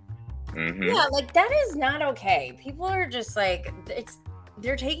attacked? Portia. Mm-hmm. Yeah, like that is not okay. People are just like,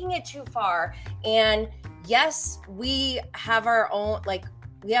 they're taking it too far. And yes, we have our own, like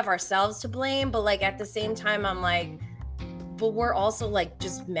we have ourselves to blame, but like at the same time, I'm like, but we're also like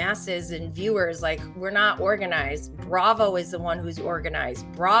just masses and viewers. Like, we're not organized. Bravo is the one who's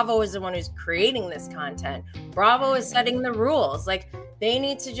organized. Bravo is the one who's creating this content. Bravo is setting the rules. Like, they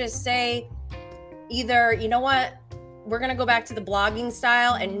need to just say either, you know what, we're going to go back to the blogging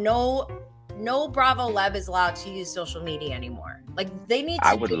style, and no Bravo Leb is allowed to use social media anymore. Like, they need to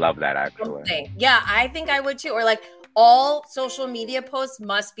I would love that, actually. something. Yeah, I think I would too. Or like, all social media posts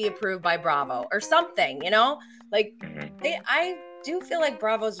must be approved by Bravo or something, you know? Like, I do feel like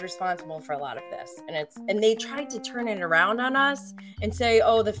Bravo's responsible for a lot of this. And they tried to turn it around on us and say,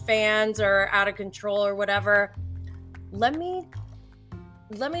 oh, the fans are out of control or whatever. Let me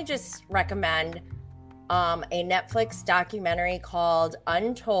just recommend a Netflix documentary called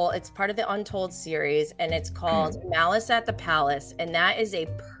Untold. It's part of the Untold series, and it's called Malice at the Palace. And that is a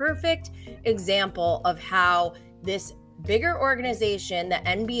perfect example of how this bigger organization, the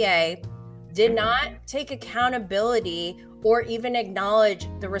NBA, did not take accountability or even acknowledge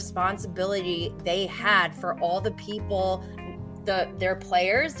the responsibility they had for all the people, their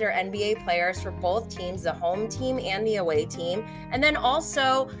players, their NBA players for both teams, the home team and the away team. And then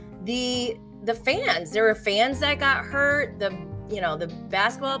also the fans. There were fans that got hurt, the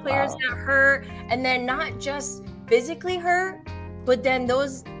basketball players got hurt, and then not just physically hurt, but then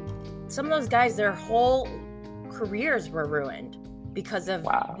some of those guys, their whole careers were ruined because of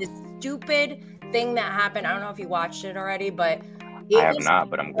this stupid thing that happened. I don't know if you watched it already, but I have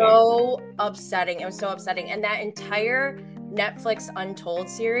not, but I'm going so upsetting. It was so upsetting. And that entire Netflix Untold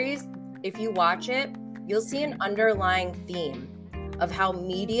series, if you watch it, you'll see an underlying theme of how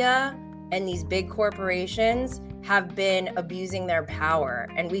media and these big corporations have been abusing their power.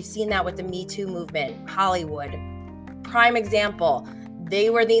 And we've seen that with the Me Too movement. Hollywood, prime example. They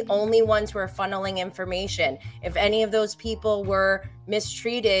were the only ones who were funneling information. If any of those people were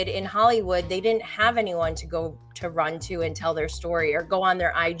mistreated in Hollywood, they didn't have anyone to run to and tell their story, or go on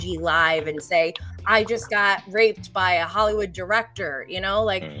their IG live and say, I just got raped by a Hollywood director,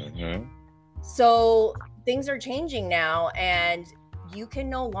 So things are changing now, and you can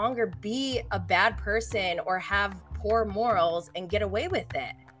no longer be a bad person or have poor morals and get away with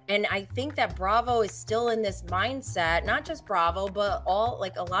it. And I think that Bravo is still in this mindset, not just Bravo, but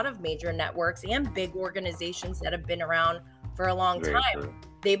a lot of major networks and big organizations that have been around for a long time. True.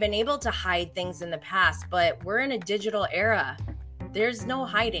 They've been able to hide things in the past, but we're in a digital era. There's no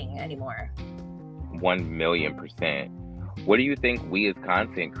hiding anymore. 1,000,000%. What do you think we as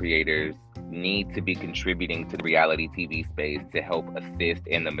content creators need to be contributing to the reality TV space to help assist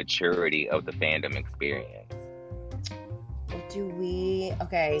in the maturity of the fandom experience?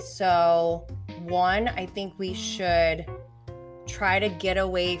 So one, I think we should try to get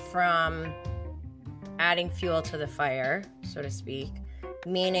away from adding fuel to the fire, so to speak.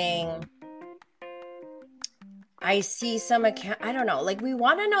 Meaning, I see some account, I don't know, like, we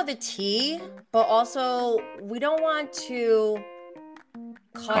want to know the tea, but also we don't want to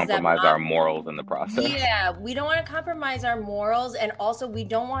compromise our morals in the process. Yeah, we don't want to compromise our morals, and also we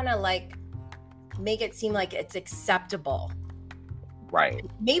don't want to make it seem like it's acceptable. Right.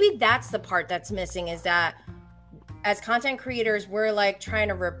 Maybe that's the part that's missing, is that as content creators, we're trying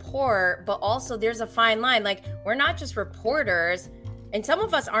to report, but also there's a fine line. Like, we're not just reporters, and some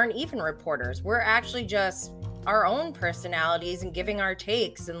of us aren't even reporters. We're actually just our own personalities and giving our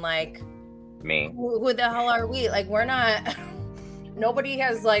takes, and me. Who the hell are we? We're not nobody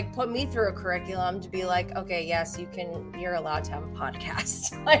has put me through a curriculum to be okay, yes, you're allowed to have a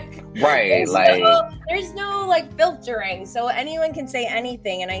podcast. Right. There's no filtering. So anyone can say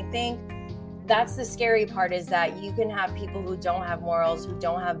anything. And I think that's the scary part, is that you can have people who don't have morals, who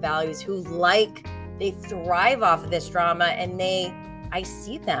don't have values, who they thrive off of this drama, and I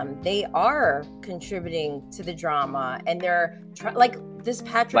see them. They are contributing to the drama, and they're this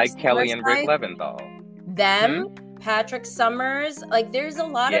Patrick Kelly and Rick Leventhal. Them. Patrick Summers, there's a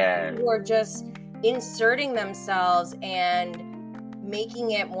lot of people who are just inserting themselves and making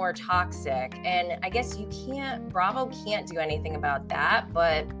it more toxic. And I guess Bravo can't do anything about that,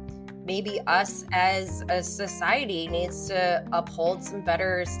 but maybe us as a society needs to uphold some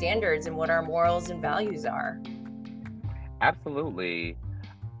better standards in what our morals and values are. Absolutely.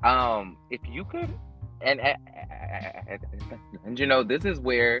 If you could, and this is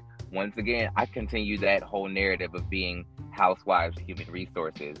where, once again, I continue that whole narrative of being housewives, human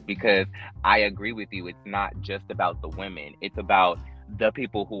resources, because I agree with you. It's not just about the women. It's about the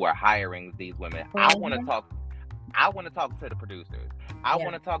people who are hiring these women. Mm-hmm. I want to talk to the producers. I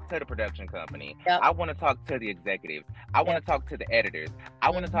want to talk to the production company. Yep. I want to talk to the executives. I want to talk to the editors. I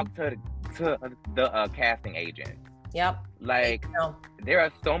want to talk to the casting agents. Yep. There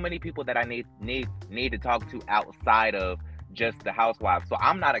are so many people that I need to talk to outside of just the housewives. So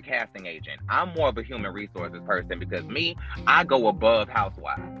I'm not a casting agent. I'm more of a human resources person because I go above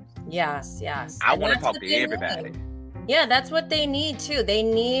housewives. Yes. I want to talk to everybody. Yeah, that's what they need too.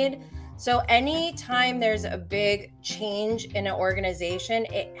 So anytime there's a big change in an organization,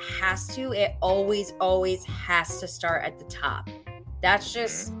 it always has to start at the top. That's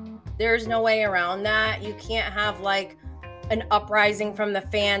just, there's no way around that. You can't have like an uprising from the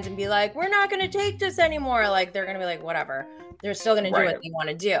fans and be like, we're not going to take this anymore. Like, they're going to be like, whatever. They're still going to do what they want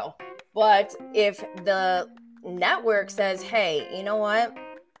to do. But if the network says, hey, you know what?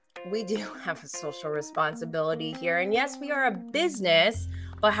 We do have a social responsibility here. And yes, we are a business,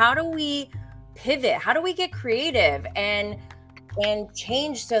 but how do we pivot? How do we get creative and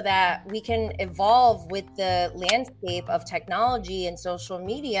change so that we can evolve with the landscape of technology and social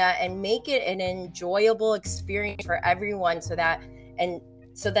media and make it an enjoyable experience for everyone so that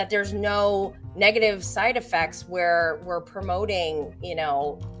there's no negative side effects where we're promoting,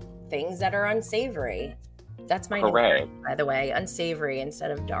 things that are unsavory. That's my correct name, by the way, unsavory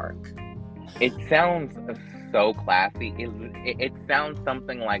instead of dark. It sounds so classy. It sounds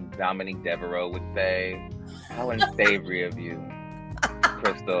something like Dominique Devereaux would say. How unsavory of you,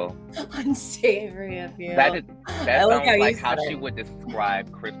 Crystal. Unsavory of you. That sounds like how she would describe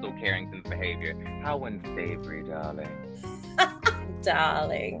Crystal Carrington's behavior. How unsavory, darling.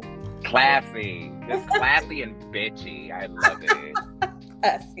 Darling. Classy. Just classy and bitchy. I love it.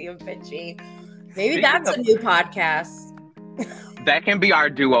 Classy and bitchy. Maybe that's a new podcast. That can be our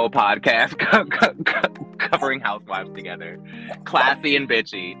duo podcast covering housewives together. Classy and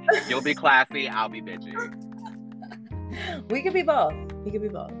bitchy. You'll be classy, I'll be bitchy. We could be both.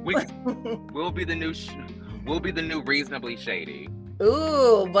 We'll be the new reasonably shady.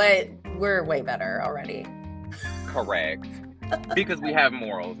 Ooh, but we're way better already. Correct. Because we have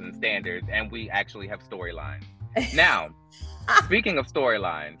morals and standards and we actually have storylines. Now, speaking of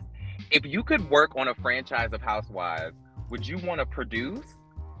storylines, if you could work on a franchise of housewives, would you want to produce,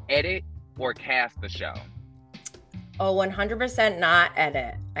 edit, or cast the show? Oh, 100% not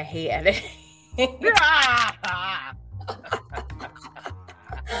edit. I hate editing.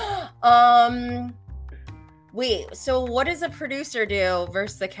 Wait, so what does a producer do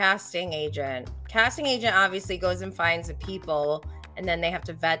versus the casting agent? Casting agent obviously goes and finds the people and then they have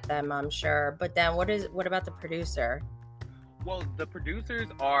to vet them, I'm sure. But then what about the producer? Well, the producers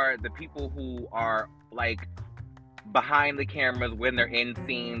are the people who are like behind the cameras when they're in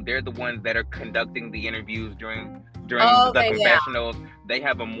scene. They're the ones that are conducting the interviews during the confessionals. Yeah.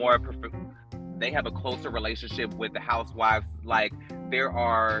 They have a closer relationship with the housewives. Like there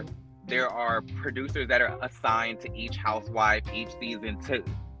are producers that are assigned to each housewife each season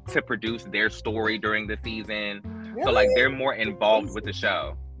to produce their story during the season. Really? So like they're more involved with the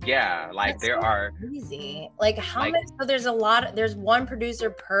show. Yeah, like that's are crazy. Like how many? So there's one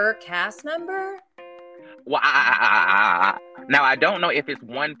producer per cast member. Well, now I don't know if it's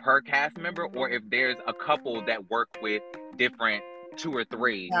one per cast member or if there's a couple that work with different 2 or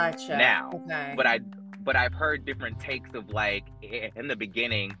 3 Gotcha. Now. Okay. But I've heard different takes of like in the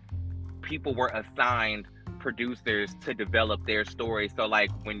beginning, people were assigned producers to develop their story. So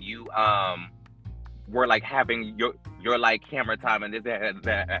like when you were like having your like camera time and this and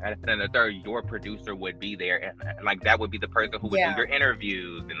the third, your producer would be there and like that would be the person who would do your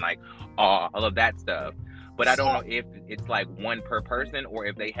interviews and like all of that stuff. But I don't know if it's like one per person or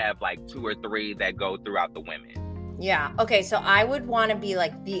if they have like 2 or 3 that go throughout the women. Yeah. Okay. So I would want to be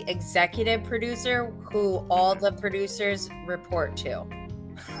like the executive producer who all the producers report to.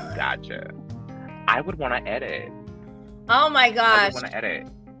 Gotcha. I would want to edit. Oh my gosh. I would want to edit.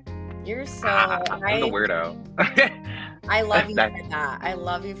 You're so... I'm the weirdo. I love you for that. I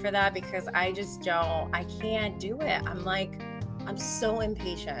love you for that because I can't do it. I'm so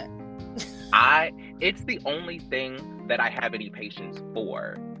impatient. It's the only thing that I have any patience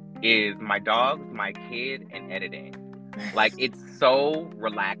for is my dogs, my kid, and editing. Like, it's so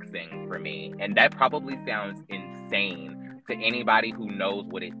relaxing for me. And that probably sounds insane to anybody who knows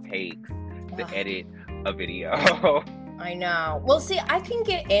what it takes to edit a video. I know. Well, see, I can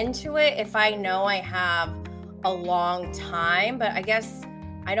get into it if I know I have a long time, but I guess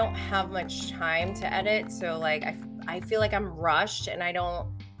I don't have much time to edit. So like, I feel like I'm rushed and it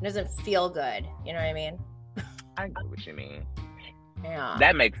doesn't feel good. You know what I mean? I know what you mean. Yeah.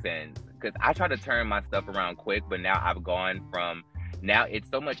 That makes sense. Because I try to turn my stuff around quick, but now I've gone from, now it's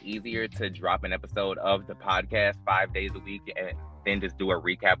so much easier to drop an episode of the podcast 5 days a week and then just do a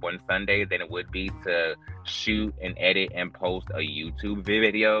recap on Sunday than it would be to shoot and edit and post a YouTube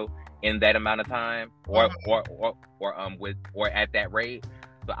video in that amount of time or at that rate.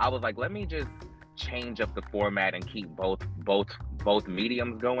 So I was like, let me just change up the format and keep both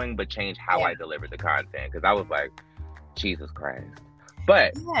mediums going, but change how I deliver the content. Because I was like, Jesus Christ.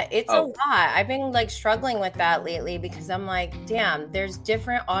 But yeah, it's a lot. I've been like struggling with that lately because I'm like, damn, there's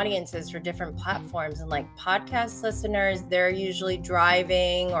different audiences for different platforms. And like podcast listeners, they're usually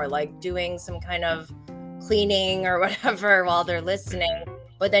driving or like doing some kind of cleaning or whatever while they're listening.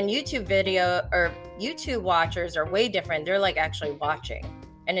 But then YouTube video or YouTube watchers are way different. They're like actually watching,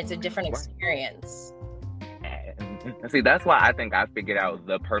 and it's a different experience. See, that's why I think I figured out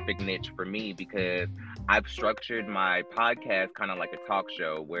the perfect niche for me, because I've structured my podcast kind of like a talk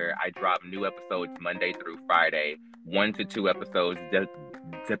show where I drop new episodes Monday through Friday, 1 to 2 episodes,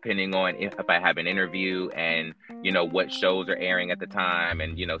 depending on if I have an interview and, you know, what shows are airing at the time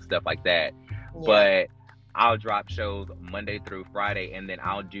and, you know, stuff like that. Yeah. But I'll drop shows Monday through Friday, and then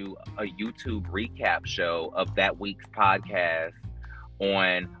I'll do a YouTube recap show of that week's podcast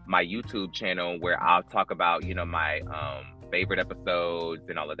on my YouTube channel, where I'll talk about, you know, my favorite episodes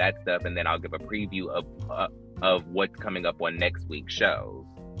and all of that stuff, and then I'll give a preview of what's coming up on next week's shows,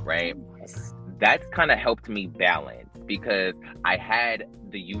 right? That's kind of helped me balance, because I had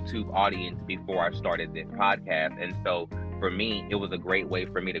the YouTube audience before I started this podcast, and so for me, it was a great way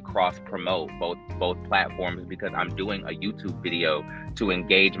for me to cross-promote both platforms, because I'm doing a YouTube video to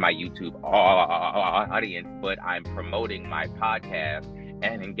engage my YouTube audience, but I'm promoting my podcast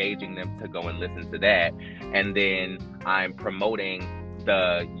and engaging them to go and listen to that. And then I'm promoting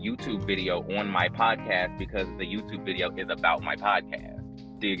the YouTube video on my podcast, because the YouTube video is about my podcast.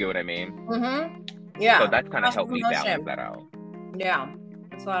 Do you get what I mean? Mm-hmm. Yeah. So that's kind of helped me balance that out. Yeah.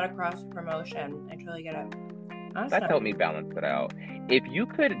 It's a lot of cross-promotion. I totally get it. That's helped me balance it out. If you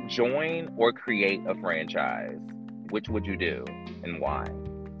could join or create a franchise, which would you do and why?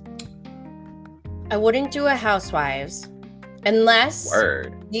 I wouldn't do a Housewives unless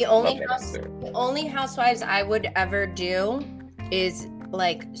the only Housewives I would ever do is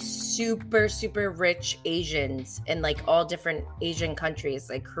like super, super rich Asians in like all different Asian countries,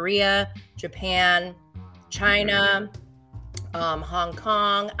 like Korea, Japan, China, Hong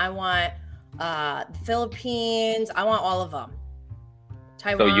Kong. I want Philippines. I want all of them.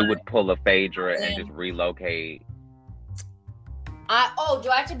 Taiwan. So you would pull a Phaedra and just relocate? Do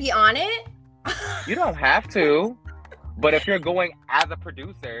I have to be on it? You don't have to. But if you're going as a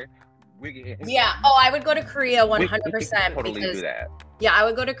producer, I would go to Korea 100%. We can totally do that. Yeah, I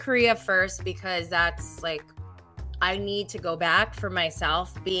would go to Korea first, because that's like, I need to go back for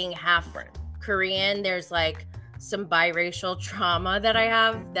myself. Being half Korean, there's like some biracial trauma that I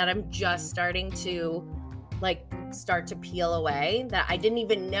have that I'm just starting to start to peel away, that I didn't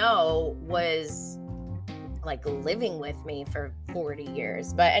even know was like living with me for 40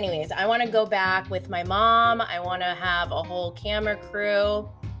 years. But anyways, I want to go back with my mom. I want to have a whole camera crew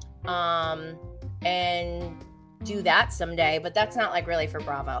and do that someday, but that's not like really for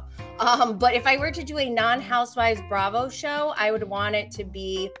Bravo. But if I were to do a non-Housewives Bravo show, I would want it to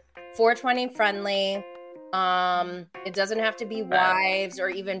be 420 friendly. It doesn't have to be wives or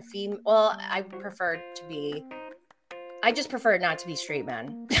even female. Well, I just prefer not to be straight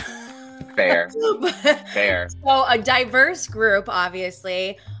men. Fair. So a diverse group,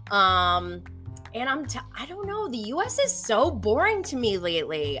 obviously. And I don't know. The U.S. is so boring to me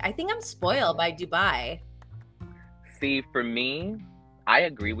lately. I think I'm spoiled by Dubai. See, for me, I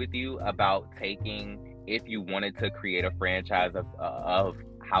agree with you about taking, if you wanted to create a franchise of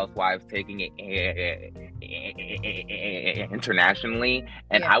Housewives, taking it internationally.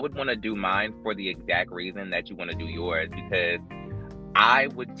 And I would want to do mine for the exact reason that you want to do yours, because I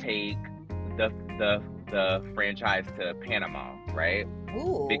would take the franchise to Panama, right?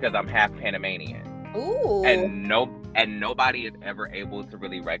 Ooh. Because I'm half Panamanian. Ooh. And nobody is ever able to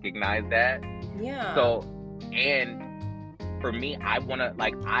really recognize that. Yeah. So, and for me, I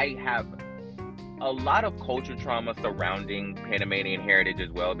have a lot of culture trauma surrounding Panamanian heritage as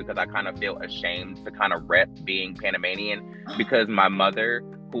well, because I kind of feel ashamed to kind of rep being Panamanian, because my mother,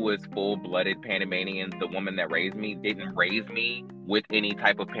 who is full-blooded Panamanian, the woman that raised me, didn't raise me with any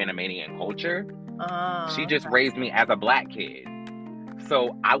type of Panamanian culture. She just raised me as a Black kid.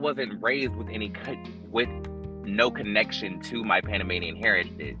 So I wasn't raised with no connection to my Panamanian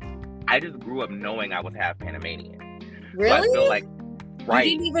heritage. I just grew up knowing I was half Panamanian. Really? So I feel like, right?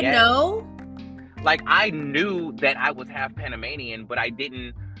 You didn't even know? Like, I knew that I was half Panamanian, but I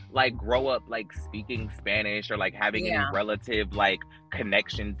didn't grow up speaking Spanish or having any relative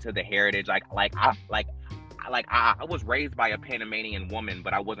connection to the heritage. I was raised by a Panamanian woman,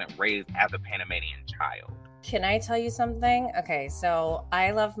 but I wasn't raised as a Panamanian child. Can I tell you something? Okay, so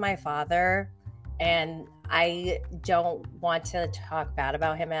I love my father, And I don't want to talk bad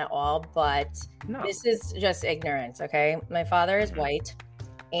about him at all, but this is just ignorance, okay? My father is white,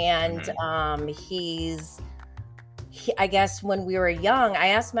 and I guess when we were young, I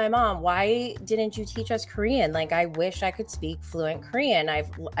asked my mom, why didn't you teach us Korean? Like, I wish I could speak fluent Korean. I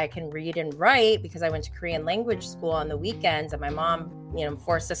can read and write because I went to Korean language school on the weekends and my mom,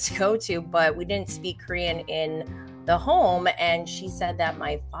 forced us to go to, but we didn't speak Korean in the home. And she said that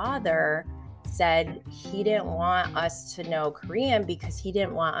my father said he didn't want us to know Korean because he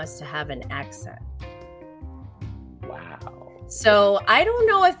didn't want us to have an accent. Wow. So I don't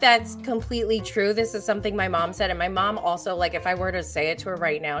know if that's completely true. This is something my mom said. And my mom also, like, if I were to say it to her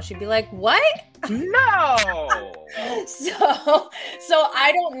right now, she'd be like, what? No. So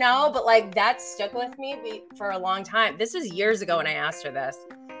I don't know, but like that stuck with me for a long time. This is years ago when I asked her this.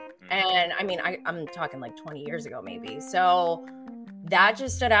 And I mean, I'm talking like 20 years ago, maybe. So that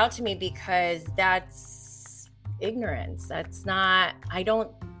just stood out to me because that's ignorance. That's not, I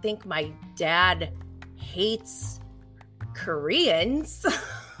don't think my dad hates Koreans.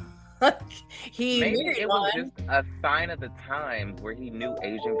 Maybe it was just a sign of the times where he knew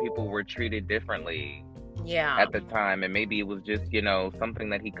Asian people were treated differently at the time, and maybe it was just something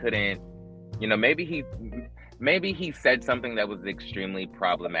that he couldn't maybe he said something that was extremely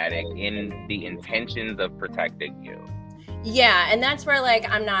problematic in the intentions of protecting you. And that's where, like,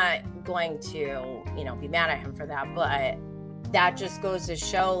 I'm not going to be mad at him for that, but that just goes to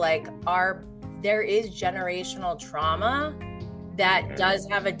show, like, there is generational trauma that does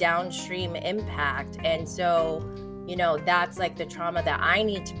have a downstream impact. And so, that's like the trauma that I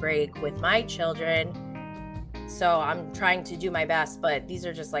need to break with my children. So I'm trying to do my best, but these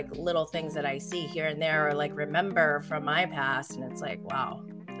are just like little things that I see here and there or like remember from my past. And it's like, wow,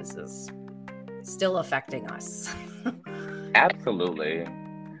 this is still affecting us. Absolutely.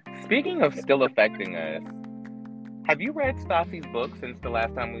 Speaking of still affecting us, have you read Stassi's book since the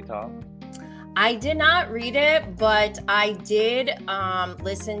last time we talked? I did not read it, but I did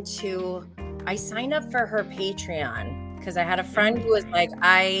I signed up for her Patreon because I had a friend who was like,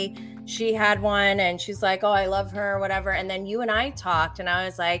 she had one and she's like, oh, I love her or whatever. And then you and I talked and I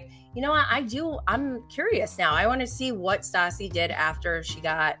was like, you know what, I'm curious now. I want to see what Stassi did after she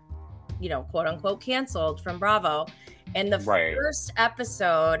got, quote unquote canceled from Bravo. And the first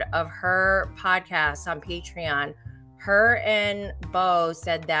episode of her podcast on Patreon, her and Bo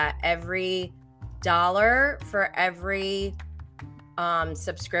said that every $1 for every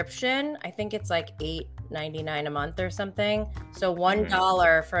subscription, I think it's like $8.99 a month or something. So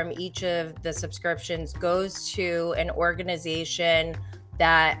 $1 from each of the subscriptions goes to an organization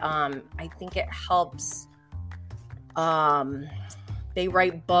that I think it helps. They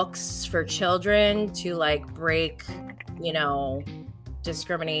write books for children to like break,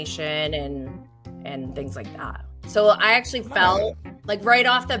 discrimination and things like that. So I actually felt like right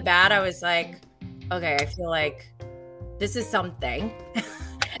off the bat, I was like, okay, I feel like this is something.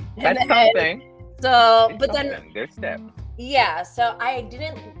 That's something. So, but then there's steps. Yeah. So I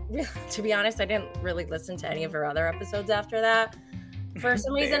didn't really, to be honest, I didn't really listen to any of her other episodes after that. For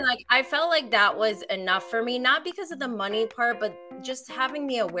some reason, like I felt like that was enough for me, not because of the money part, but just having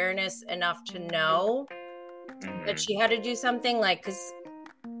the awareness enough to know that she had to do something, like, because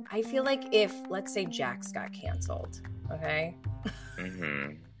I feel like if, let's say, Jax got canceled, okay?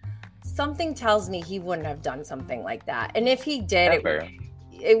 Something tells me he wouldn't have done something like that. And if he did,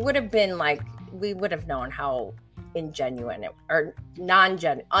 it would have been like, we would have known how ingenuine or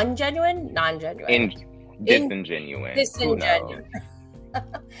disingenuine.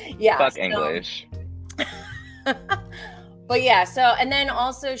 Yeah. Fuck English. But yeah, so, and then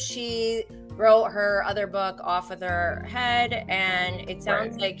also she wrote her other book Off With Her Head, and it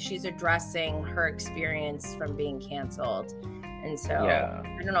sounds like she's addressing her experience from being canceled. And so,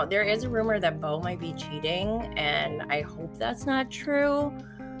 I don't know, there is a rumor that Bo might be cheating, and I hope that's not true.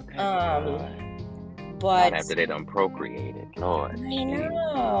 But after they done procreated, Lord. I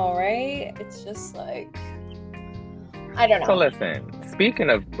know, right? It's just like, I don't know. So listen, speaking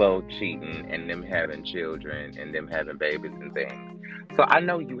of Bo cheating and them having children and them having babies and things, so I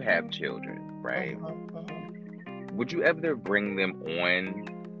know you have children, right? Would you ever bring them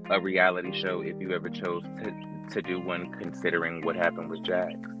on a reality show if you ever chose to do one, considering what happened with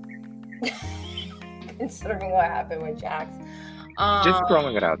Jax? Considering what happened with Jax. Just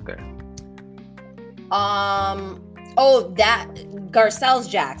throwing it out there. That Garcelle's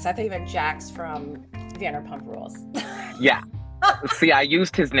Jax. I thought you meant Jax from Vanderpump Rules. Yeah. See, I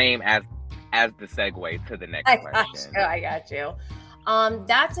used his name as the segue to the next question. I got you.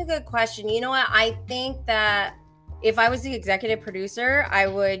 That's a good question. You know what? I think that if I was the executive producer, I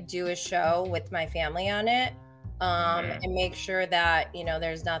would do a show with my family on it. And make sure that, you know,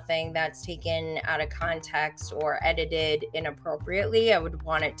 there's nothing that's taken out of context or edited inappropriately. I would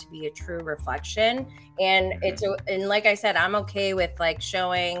want it to be a true reflection. And and like I said, I'm okay with like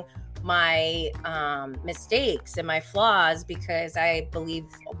showing my mistakes and my flaws, because I believe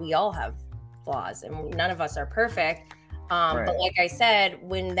we all have flaws and none of us are perfect. But like I said,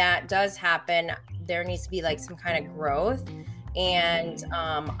 when that does happen, there needs to be like some kind of growth. And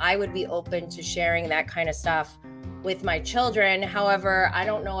I would be open to sharing that kind of stuff with my children. However, I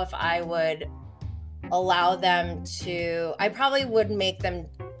don't know if I would allow them to, I probably would make them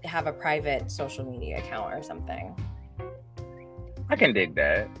have a private social media account or something. I can dig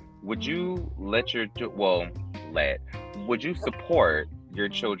that. Would you let would you support your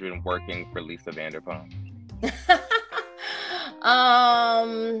children working for Lisa Vanderpump?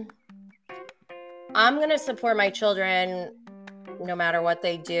 I'm going to support my children no matter what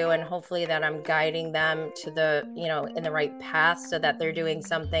they do, and hopefully that I'm guiding them to the, you know, in the right path, so that they're doing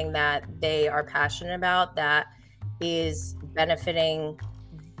something that they are passionate about, that is benefiting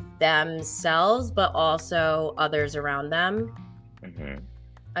themselves, but also others around them.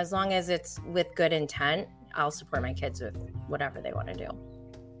 As long as it's with good intent, I'll support my kids with whatever they want to do.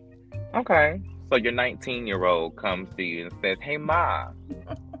 Okay. So your 19-year-old comes to you and says, hey, Ma,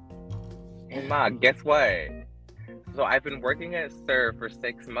 guess what? So I've been working at SIR for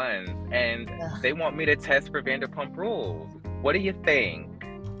 6 months, and they want me to test for Vanderpump Rules. What do you think?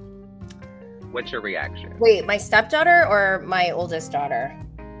 What's your reaction? Wait, my stepdaughter or my oldest daughter?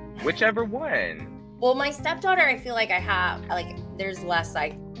 Whichever one. Well, my stepdaughter, I feel like I have, like, there's less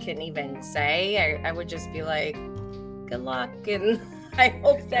I can even say. I would just be like, good luck, and I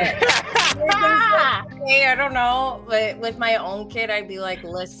hope that everything's okay. I don't know. But with my own kid, I'd be like,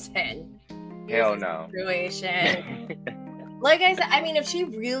 listen. Hell no. Situation. Like I said, I mean, if she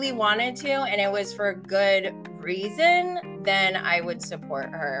really wanted to and it was for a good reason, then I would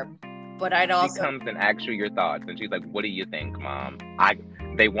support her. But I'd also... She comes and asks you your thoughts, and she's like, what do you think, Mom?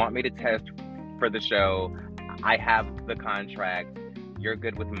 They want me to test for the show. I have the contract. You're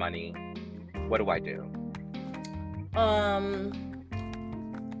good with money. What do I do?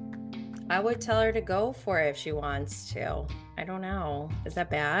 I would tell her to go for it if she wants to. I don't know. Is that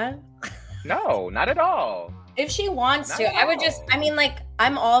bad? No, not at all. If she wants to, I would just, I mean, like,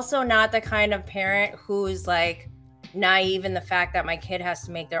 I'm also not the kind of parent who's like naive in the fact that my kid has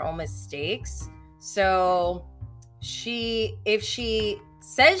to make their own mistakes. So if she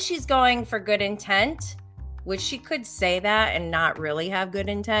says she's going for good intent, which she could say that and not really have good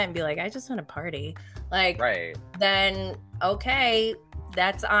intent and be like, I just want to party. Like, right. Then, okay,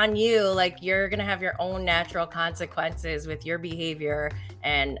 that's on you. Like, you're going to have your own natural consequences with your behavior.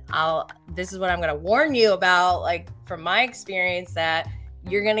 And this is what I'm going to warn you about, like, from my experience, that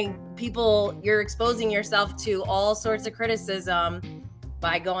you're exposing yourself to all sorts of criticism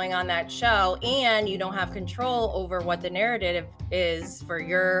by going on that show, and you don't have control over what the narrative is for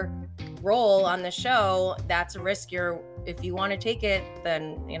your role on the show. That's a risk. If you want to take it,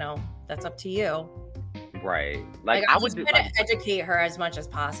 then, you know, that's up to you. Right. Like I would try to educate her as much as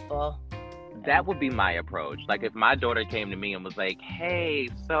possible. That would be my approach. Like, if my daughter came to me and was like, hey,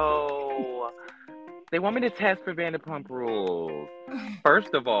 so they want me to test for Vanderpump Rules.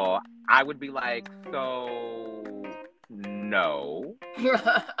 First of all, I would be like, so no.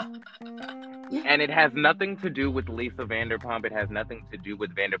 And it has nothing to do with Lisa Vanderpump. It has nothing to do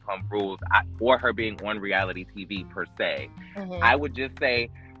with Vanderpump Rules or her being on reality TV per se. Mm-hmm. I would just say,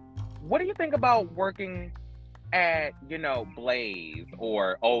 what do you think about working at, you know, Blaze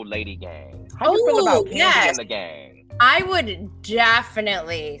or Old Lady Gang? How do you feel about Candy in the Gang? I would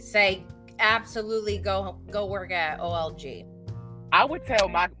definitely say absolutely go work at OLG. I would tell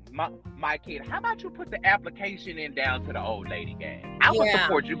my kid, how about you put the application in down to the Old Lady Gang? I would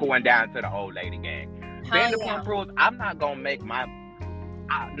support you going down to the Old Lady Gang. Vanderpump Rules, I'm not gonna make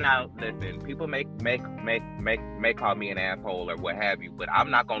now listen, people may call me an asshole or what have you, but I'm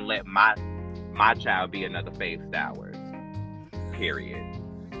not gonna let my child be another Faith Stowers. Period.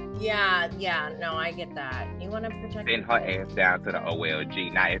 Yeah, no, I get that. You want to protect. Send her ass down to the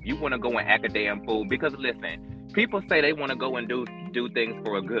OLG. Now, if you want to go and act a damn fool, because listen, people say they want to go and do things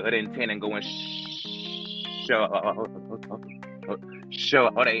for a good intent and go and show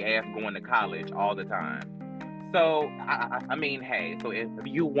they ass going to college all the time. So, I mean, hey, so if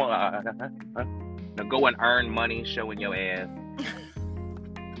you want to go and earn money showing your ass,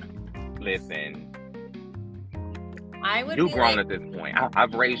 listen, you're grown at this point.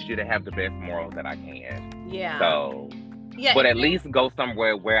 I've raised you to have the best morals that I can. Yeah. So, yeah, but at least go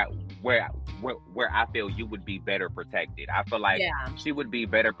somewhere where where I feel you would be better protected. I feel like she would be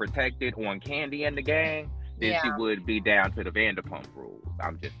better protected on Candy and the Gang than she would be down to the Vanderpump Rules.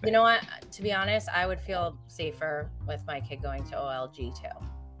 I'm just saying. You know what? To be honest, I would feel safer with my kid going to OLG too.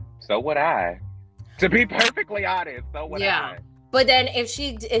 So would I. To be perfectly honest, so would I. But then if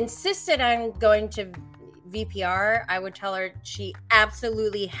she insisted on going to VPR, I would tell her she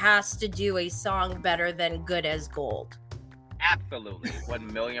absolutely has to do a song better than Good as Gold. Absolutely.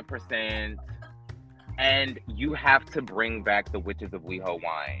 1,000,000%. And you have to bring back the Witches of WeHo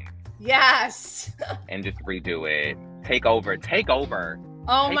Wine. Yes. And just redo it. Take over.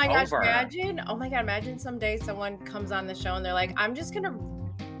 Oh my gosh, imagine someday someone comes on the show and they're like, I'm just going to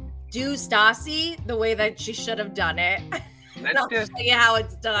do Stassi the way that she should have done it. I'll show you how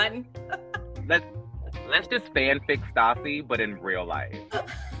it's done. Let's just fanfic Stassi, but in real life.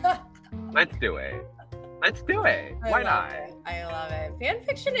 Let's do it. Why not? I love it. Fan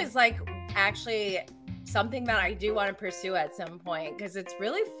fiction is like actually something that I do want to pursue at some point because it's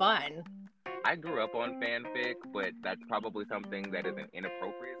really fun. I grew up on fanfic, but that's probably something that is an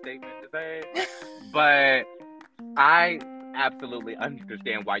inappropriate statement to say. But I absolutely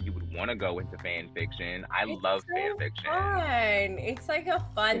understand why you would want to go into fan fiction. I love fan fiction. Fun. It's like a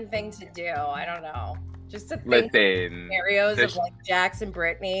fun thing to do. I don't know. Just to think scenarios of like Jax and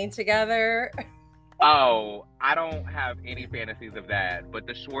Brittany together. Oh, I don't have any fantasies of that. But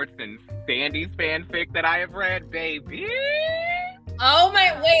the Schwartz and Sandy's fanfic that I have read, baby. Oh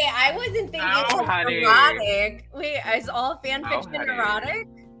my, wait, I wasn't thinking erotic. Wait, is all fan fiction erotic?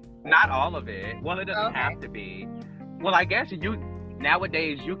 Not all of it. Well, it doesn't have to be. Well, I guess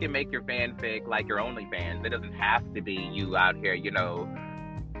nowadays you can make your fanfic like your OnlyFans. It doesn't have to be you out here,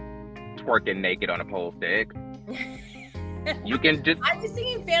 twerking naked on a pole stick. You can just... I'm just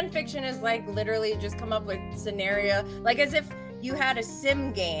thinking fan fiction is like literally just come up with scenario, like as if you had a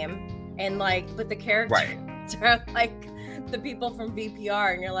sim game and like, but the characters are like the people from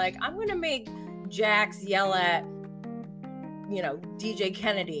VPR and you're like, I'm going to make Jax yell at, DJ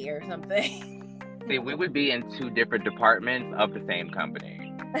Kennedy or something. See, we would be in two different departments of the same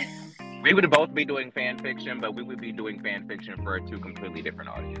company. We would both be doing fan fiction, but we would be doing fan fiction for two completely different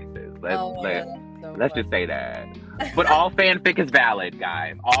audiences. Let's just say that. But all fanfic is valid,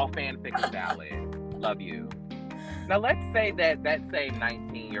 guys. All fanfic is valid. Love you. Now, let's say that same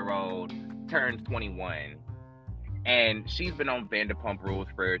 19-year-old turns 21, and she's been on Vanderpump Rules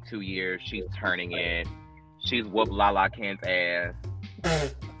for 2 years. She's turning it. She's whooped Lala Kent's ass.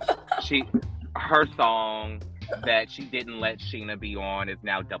 Her song that she didn't let Sheena be on is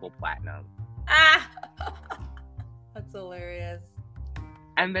now double platinum. That's hilarious.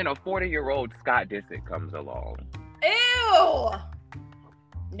 And then a 40-year-old Scott Disick comes along. Ew!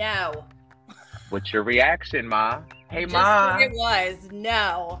 No. What's your reaction, Ma? Hey, Just Ma. what it was.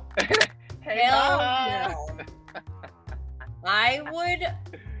 No. Hey, Hell Ma. no. I would...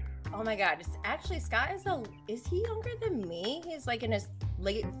 Oh my God. Scott is he younger than me? He's like in his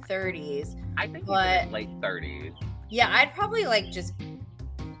late 30s. I think he's in his late 30s. Yeah, I'd probably I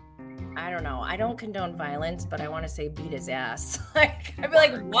don't know. I don't condone violence, but I want to say beat his ass. Like, I'd be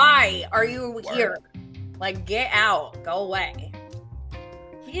like, why are you here? Like, get out. Go away.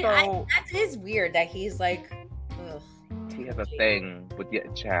 That is weird that he's like, ugh. He has a thing with your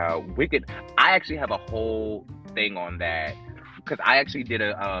child. I actually have a whole thing on that. Because I actually did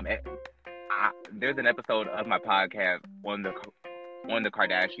there's an episode of my podcast on the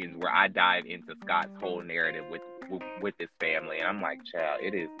Kardashians where I dive into Scott's whole narrative with this family, and I'm like, child,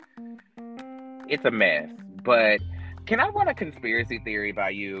 it's a mess. But can I run a conspiracy theory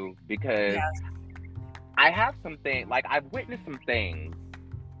by you? Because I have something, like, I've witnessed some things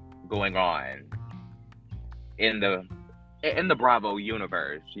going on in the Bravo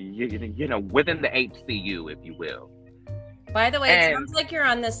universe, within the HCU, if you will. By the way, it sounds like you're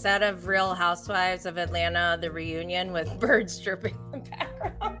on the set of Real Housewives of Atlanta, the reunion, with birds chirping in the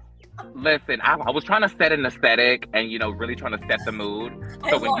background. Listen, I was trying to set an aesthetic and, really trying to set the mood.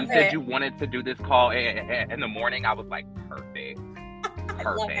 So when you said you wanted to do this call in the morning, I was like, perfect.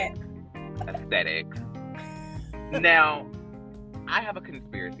 Aesthetics. Now, I have a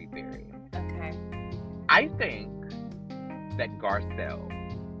conspiracy theory. Okay. I think that Garcelle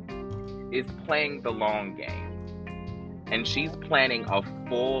is playing the long game. And she's planning a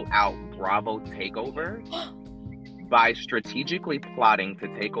full-out Bravo takeover by strategically plotting to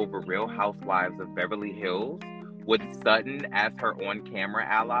take over Real Housewives of Beverly Hills with Sutton as her on-camera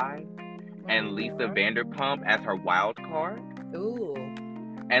ally and Lisa Vanderpump as her wild card. Ooh.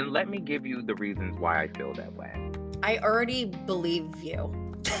 And let me give you the reasons why I feel that way. I already believe you.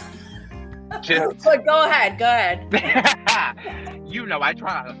 Just go ahead. I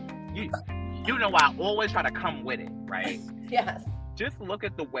try. you know I always try to come with it, right? Yes. Just look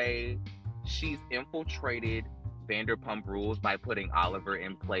at the way she's infiltrated Vanderpump Rules by putting Oliver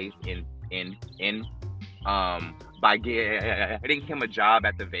in place by getting him a job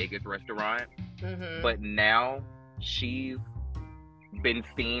at the Vegas restaurant. Mm-hmm. But now she's been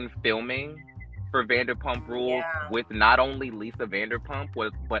seen filming for Vanderpump Rules with not only Lisa Vanderpump,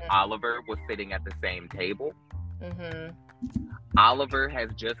 but Oliver was sitting at the same table. Mm-hmm. Oliver has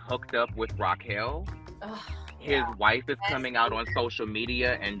just hooked up with Raquel. His wife is coming out on social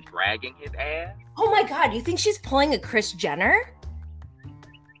media and dragging his ass. Oh my God, you think she's pulling a Kris Jenner?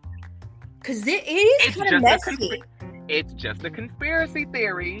 Because it is kind of messy. It's just a conspiracy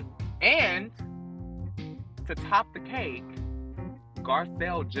theory. And to top the cake,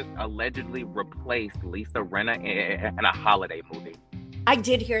 Garcelle just allegedly replaced Lisa Rinna in a holiday movie. I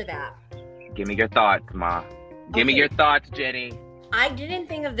did hear that. Give me your thoughts, Ma. Give me your thoughts, Jenny. I didn't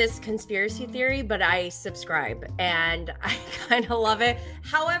think of this conspiracy theory, but I subscribe and I kind of love it.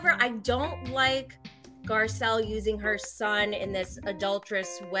 However, I don't like Garcelle using her son in this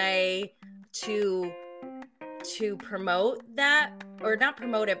adulterous way to promote that, or not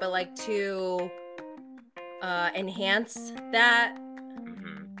promote it, but like to enhance that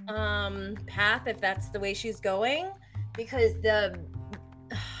path, if that's the way she's going, because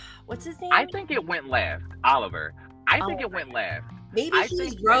what's his name? I think it went left, Oliver. I think it went left. Maybe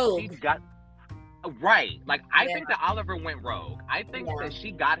she's rogue. Right. Like, I think that Oliver went rogue. I think that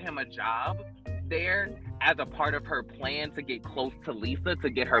she got him a job there as a part of her plan to get close to Lisa, to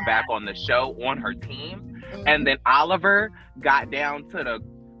get her back on the show, on her team. Mm-hmm. And then Oliver got down to the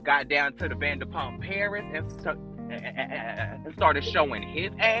Vanderpump Paris and started showing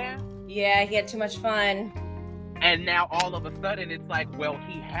his ass. Yeah, he had too much fun. And now all of a sudden it's like, well,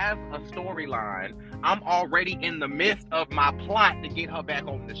 he has a storyline. I'm already in the midst of my plot to get her back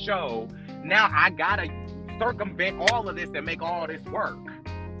on the show. Now I gotta circumvent all of this and make all this work,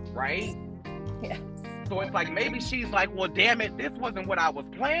 right? Yes. So it's like, maybe she's like, well, damn it, this wasn't what I was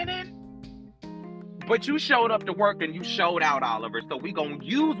planning. But you showed up to work and you showed out, Oliver. So we gonna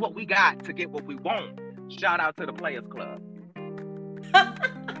use what we got to get what we want. Shout out to the Players Club.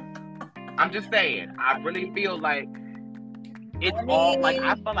 I'm just saying, I really feel like it's all like,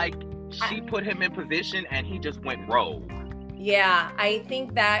 I feel like she put him in position and he just went rogue. Yeah, I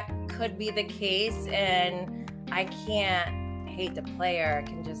think that could be the case, and I can't hate the player. I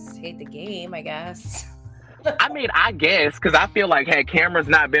can just hate the game, I guess. I mean, I guess, because I feel like had cameras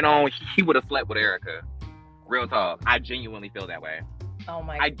not been on, he would have slept with Erica. Real talk. I genuinely feel that way. Oh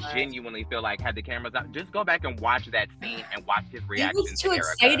my God. I genuinely feel like had the cameras out, just go back and watch that scene and watch his reaction. He was too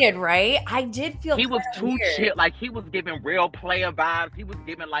excited, right? I did feel he was too weird. chill. Like, he was giving real player vibes. He was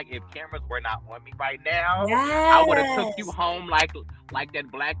giving like, if cameras were not on me right now, I would have took you home like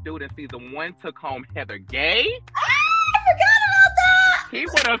that black dude in season 1 took home Heather Gay. I forgot about that. He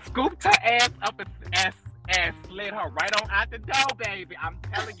would have scooped her ass up and slid her right on out the door, baby. I'm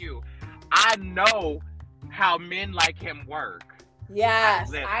telling you, I know how men like him work.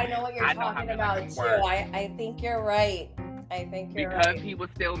 Yes, I know what you're talking about too. I think you're right. Because he was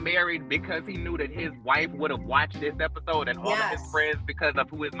still married, because he knew that his wife would have watched this episode and all of his friends, because of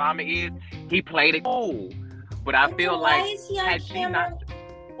who his mama is, he played it cool. But I feel like, had she not...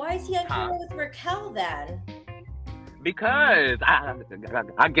 Why is he on camera with Raquel then? Because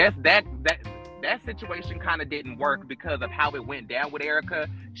I guess that situation kind of didn't work because of how it went down with Erica.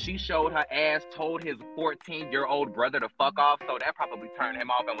 She showed her ass, told his 14-year-old brother to fuck off, so that probably turned him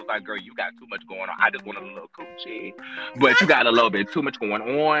off and was like, girl, you got too much going on. I just want a little coochie, but you got a little bit too much going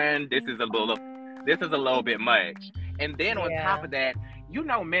on. This is a little bit much. And then on top of that, you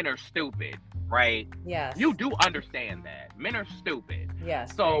know, men are stupid, right? Yes. You do understand that. Men are stupid.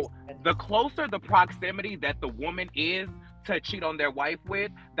 Yes. So the closer the proximity that the woman is to cheat on their wife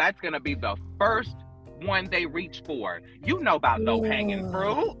with, that's going to be the first one they reach for. You know about low-hanging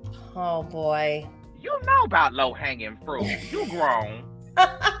fruit. Oh, boy. You know about low-hanging fruit. You grown.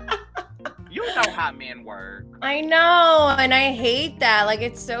 You know how men work. I know, and I hate that. Like,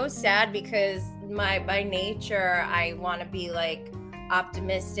 it's so sad because by nature, I want to be, like,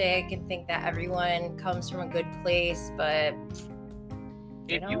 optimistic and think that everyone comes from a good place, but...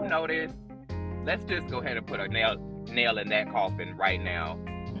 If you notice, let's just go ahead and put a nail in that coffin right now.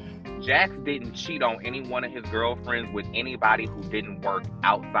 Jax didn't cheat on any one of his girlfriends with anybody who didn't work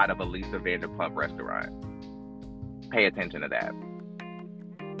outside of a Lisa Vanderpump restaurant. Pay attention to that.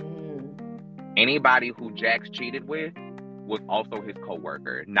 Anybody who Jax cheated with was also his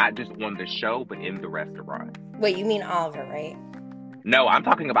co-worker, not just on the show, but in the restaurant. Wait, you mean Oliver, right? No, I'm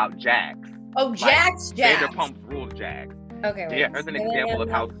talking about Jax. Oh, Jax. Vanderpump Rules Jax. Okay, wait. Yeah, there's an example of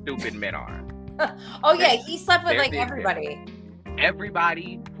how stupid men are. Oh yeah, he slept with like the everybody.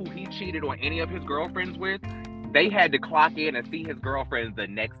 Everybody who he cheated on any of his girlfriends with, they had to clock in and see his girlfriends the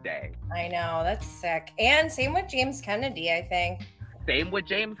next day. I know, that's sick. And same with James Kennedy, I think. Same with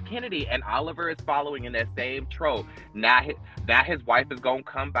James Kennedy, and Oliver is following in that same trope. Now that his wife is gonna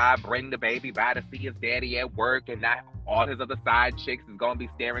come by, bring the baby by to see his daddy at work, and now all his other side chicks is gonna be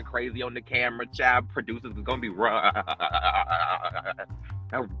staring crazy on the camera. Child producers is gonna be running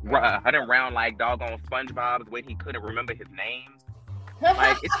around like doggone SpongeBob's when he couldn't remember his name.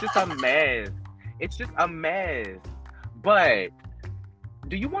 Like, it's just a mess. It's just a mess. But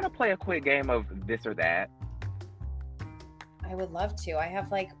do you want to play a quick game of this or that? I would love to. I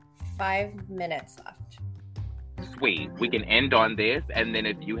have like 5 minutes left. Sweet. We can end on this, and then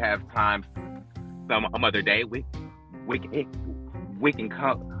if you have time some other day, we can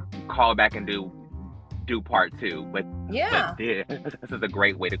call back and do part 2. But this is a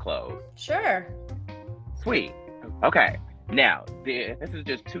great way to close. Sure. Sweet. Okay. Now, this is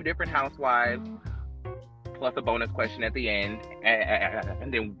just 2 different housewives plus a bonus question at the end,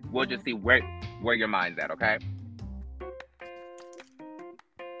 and then we'll just see where your mind's at, okay?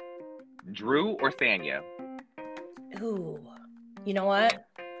 Drew or Sanya? Ooh. You know what?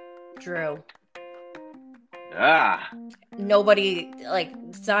 Drew. Nobody, like,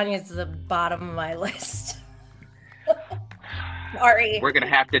 Sonya's the bottom of my list. Sorry. We're going to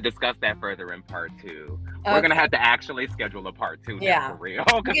have to discuss that further in part 2. Okay. We're going to have to actually schedule a part 2 now, for real.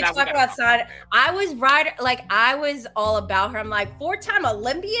 We can talk about Sonya. I was all about her. I'm like, 4-time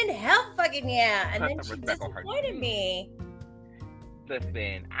Olympian? Hell fucking yeah. And then she disappointed me.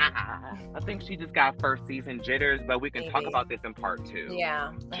 Listen, I think she just got first season jitters, but we can talk about this in part 2.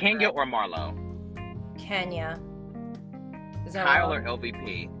 Yeah. Kenya or Marlo? Kenya. Is that Kyle wrong? or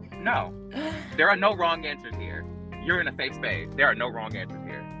LVP? No. There are no wrong answers here. You're in a safe space. There are no wrong answers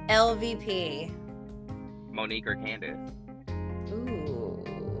here. LVP. Monique or Candace? Ooh.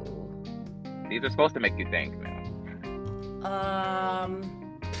 These are supposed to make you think now.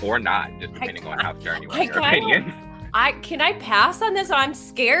 Or not, just depending on how stern you are in your opinions. Can I pass on this? I'm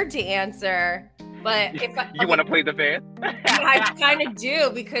scared to answer. But if you want to plead the fifth? I kind of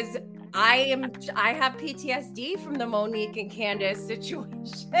do, because I have PTSD from the Monique and Candace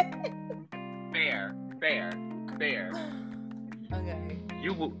situation. Fair. Okay.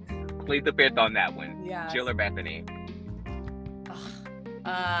 You will plead the fifth on that one. Yeah. Jill or Bethany?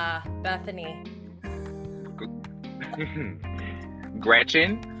 Bethany.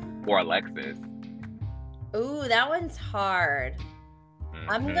 Gretchen or Alexis? Ooh, that one's hard.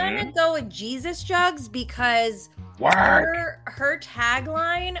 I'm gonna go with Jesus Jugs because her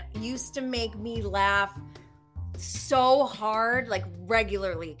tagline used to make me laugh so hard, like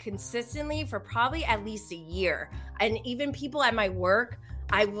regularly, consistently for probably at least a year. And even people at my work,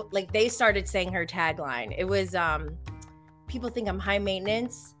 they started saying her tagline. It was people think I'm high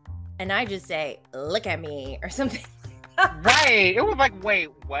maintenance, and I just say, "Look at me" or something. Right. It was like, wait,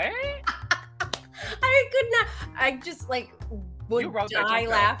 what? I could not. I just would die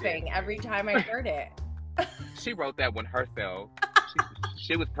laughing every time I heard it. She wrote that one herself.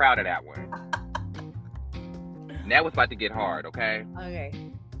 She was proud of that one. Now it's about to get hard, okay? Okay.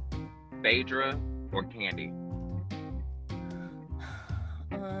 Phaedra or Candy?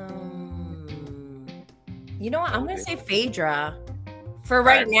 You know what? I'm gonna say Phaedra for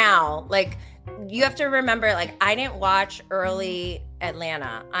right now. Like, you have to remember, I didn't watch early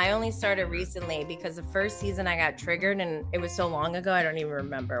Atlanta. I only started recently because the first season I got triggered, and it was so long ago I don't even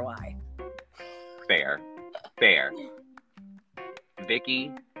remember why. Fair.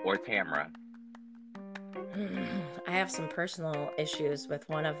 Vicky or Tamra? I have some personal issues with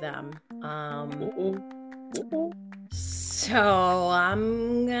one of them. So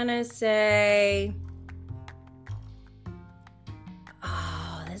I'm gonna say,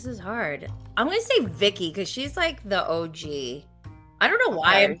 this is hard. I'm gonna say Vicky because she's like the OG. I don't know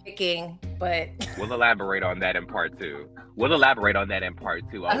why I'm picking, but we'll elaborate on that in part 2.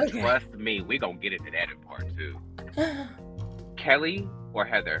 Oh, trust me, we're gonna get into that in part 2. Kelly or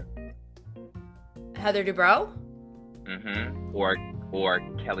Heather? Heather Dubrow? Or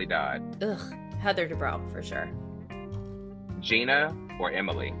Kelly Dodd? Ugh, Heather Dubrow for sure. Gina or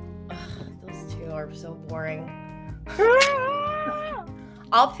Emily? Ugh, those two are so boring.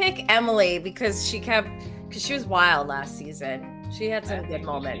 I'll pick Emily because she was wild last season. She had some good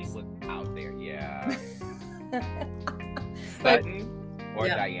moments. She was out there, yeah. Sutton or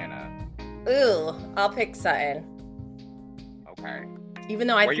Diana? Ooh, I'll pick Sutton. Okay. Even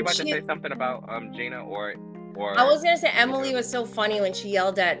though were you about to say something about Gina or? I was gonna say Emily was so funny when she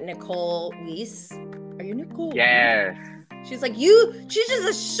yelled at Nicole Weiss. Are you Nicole? Yes. She's like, she's just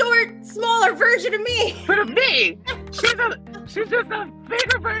a short, smaller version of me. But of me, she's just a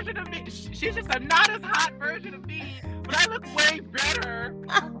bigger version of me. She's just a not as hot version of me, but I look way better.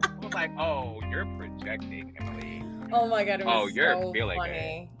 I was like, oh, you're projecting, Emily. Oh my God, it was you're so feeling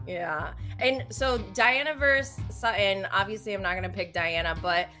funny. It. Yeah. And so Diana versus Sutton, obviously I'm not going to pick Diana,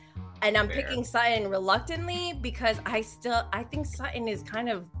 and I'm picking Sutton reluctantly because I think Sutton is kind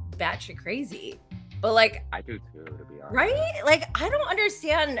of batshit crazy. But like, I do too, to be honest. Right? Like, I don't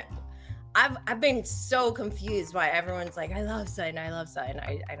understand. I've been so confused why everyone's like, I love Sutton. I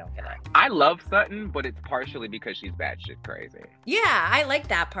don't get it. I love Sutton, but it's partially because she's batshit crazy. Yeah, I like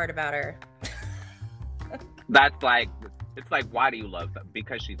that part about her. That's like, it's like, why do you love Sutton?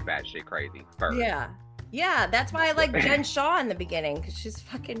 Because she's batshit crazy first. Yeah, that's why I like Jen Shaw in the beginning, because she's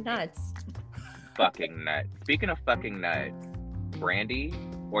fucking nuts. Fucking nuts. Speaking of fucking nuts, Brandy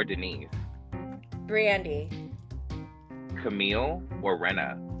or Denise? Brandy. Camille or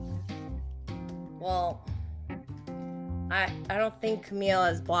Renna? Well, I don't think Camille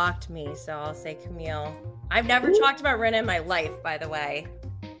has blocked me, so I'll say Camille. I've never talked about Renna in my life, by the way.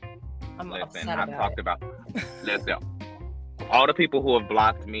 Listen, all the people who have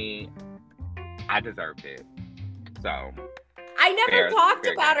blocked me, I deserved it. So I never talked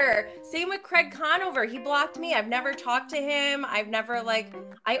about her. Same with Craig Conover. He blocked me. I've never talked to him. I've never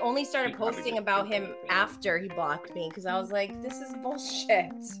I only started posting about him after he blocked me because I was like, this is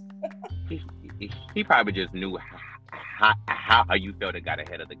bullshit. He probably just knew how you felt and got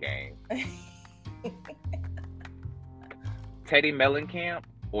ahead of the game. Teddy Mellencamp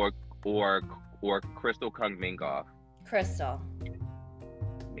or Crystal Kung Mingoff? Crystal.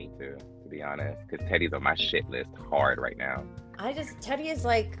 Me too, to be honest, because Teddy's on my shit list hard right now. Teddy is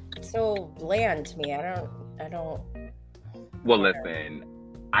like so bland to me. I don't. Well, listen,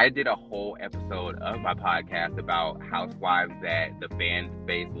 I did a whole episode of my podcast about housewives that the fan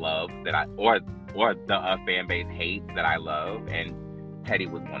base loves or the fan base hates that I love, and Teddy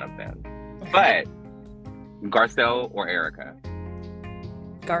was one of them. But Garcelle or Erica?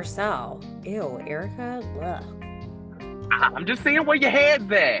 Garcelle. Ew, Erica? Blah. I'm just seeing where your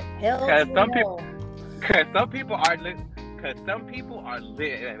head's at. Because some people are living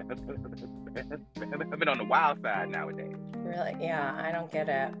on the wild side nowadays. Really? Yeah, I don't get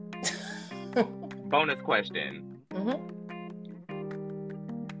it. Bonus question. Mm-hmm.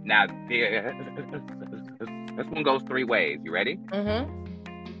 Now, this one goes three ways. You ready? Mm-hmm.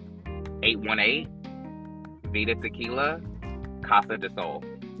 818, Vida Tequila, Casa de Sol.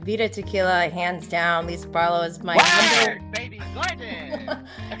 Vida Tequila, hands down. Lisa Barlow is my baby Gordon.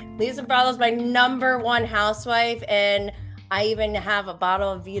 Lisa Barlow is my number one housewife, and I even have a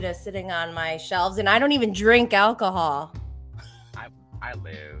bottle of Vida sitting on my shelves, and I don't even drink alcohol. I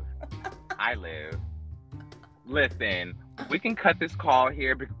live. Listen, we can cut this call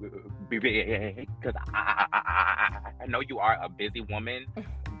here because I know you are a busy woman,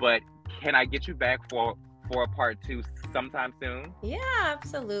 but can I get you back for a part 2 sometime soon? Yeah,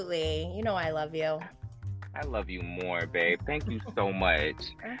 absolutely. You know I love you. I love you more, babe. Thank you so much.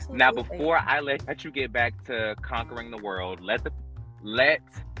 Absolutely. Now, before I let you get back to conquering the world, let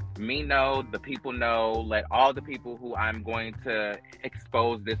me know, the people know, let all the people who I'm going to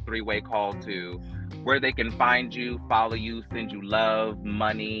expose this 3-way call to, where they can find you, follow you, send you love,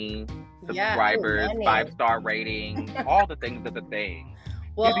 money, subscribers, 5-star rating, all the things of the thing.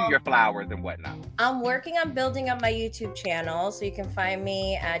 Well, give you your flowers and whatnot. I'm working on building up my YouTube channel, so you can find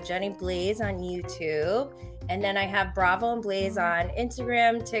me at Jenny Blaze on YouTube. And then I have Bravo and Blaze on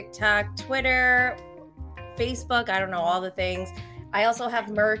Instagram, TikTok, Twitter, Facebook. I don't know, all the things. I also have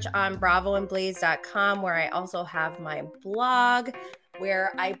merch on bravoandblaze.com, where I also have my blog,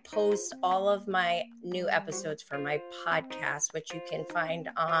 where I post all of my new episodes for my podcast, which you can find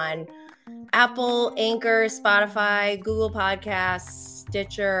on Apple, Anchor, Spotify, Google Podcasts,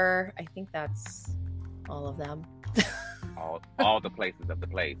 Stitcher. I think that's all of them. all the places of the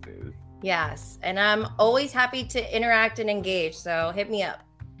places. Yes. And I'm always happy to interact and engage. So hit me up.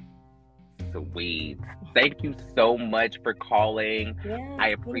 Sweet. Thank you so much for calling. Yeah, I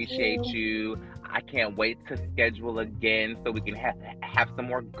appreciate you. I can't wait to schedule again so we can have some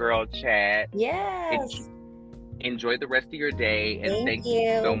more girl chat. Yes. Enjoy the rest of your day. And thank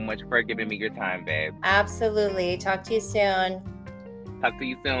you so much for giving me your time, babe. Absolutely. Talk to you soon. Talk to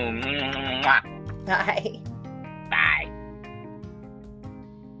you soon. Bye. Bye.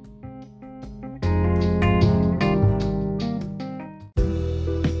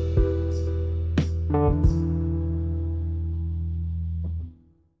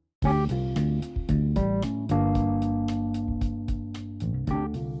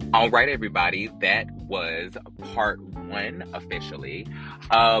 All right, everybody, that was part 1 officially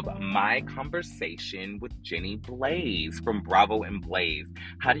of my conversation with Jenny Blaze from Bravo and Blaze.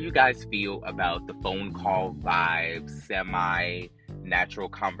 How do you guys feel about the phone call vibe, semi-natural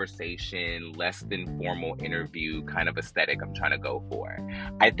conversation, less than formal interview kind of aesthetic I'm trying to go for?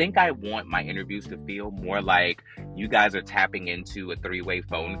 I think I want my interviews to feel more like you guys are tapping into a 3-way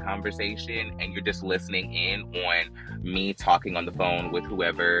phone conversation and you're just listening in on me talking on the phone with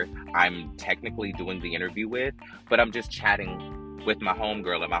whoever I'm technically doing the interview with, but I'm just chatting with my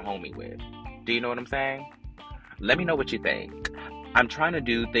homegirl and my homie with. Do you know what I'm saying? Let me know what you think. I'm trying to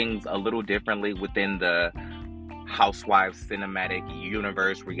do things a little differently within the Housewives cinematic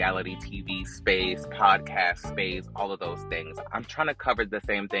universe, reality TV space, podcast space, all of those things. I'm trying to cover the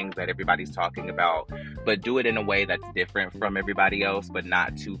same things that everybody's talking about, but do it in a way that's different from everybody else, but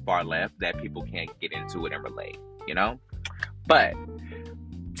not too far left that people can't get into it and relate, you know? But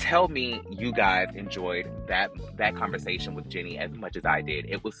tell me you guys enjoyed that conversation with Jenny as much as I did.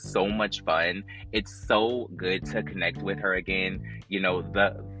 It was so much fun. It's so good to connect with her again. You know,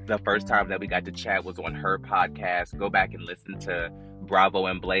 the first time that we got to chat was on her podcast. Go back and listen to Bravo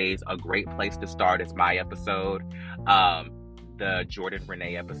and Blaze. A great place to start is my episode, the Jordan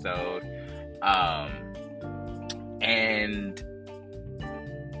Renee episode. And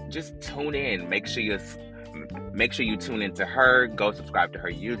just tune in. Make sure you tune into her. Go subscribe to her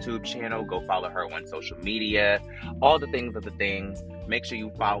YouTube channel. Go follow her on social media. All the things are the things. Make sure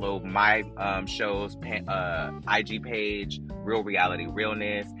you follow my show's IG page, Real Reality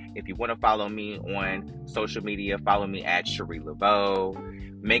Realness. If you want to follow me on social media, follow me at Cherie Laveau.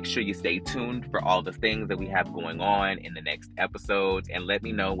 Make sure you stay tuned for all the things that we have going on in the next episodes, and let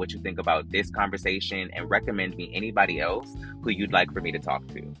me know what you think about this conversation and recommend me anybody else who you'd like for me to talk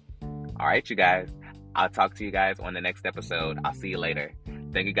to. All right, you guys. I'll talk to you guys on the next episode. I'll see you later.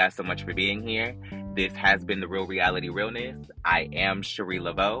 Thank you guys so much for being here. This has been the Real Reality Realness. I am Cherie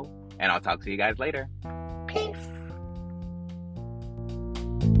Laveau, and I'll talk to you guys later.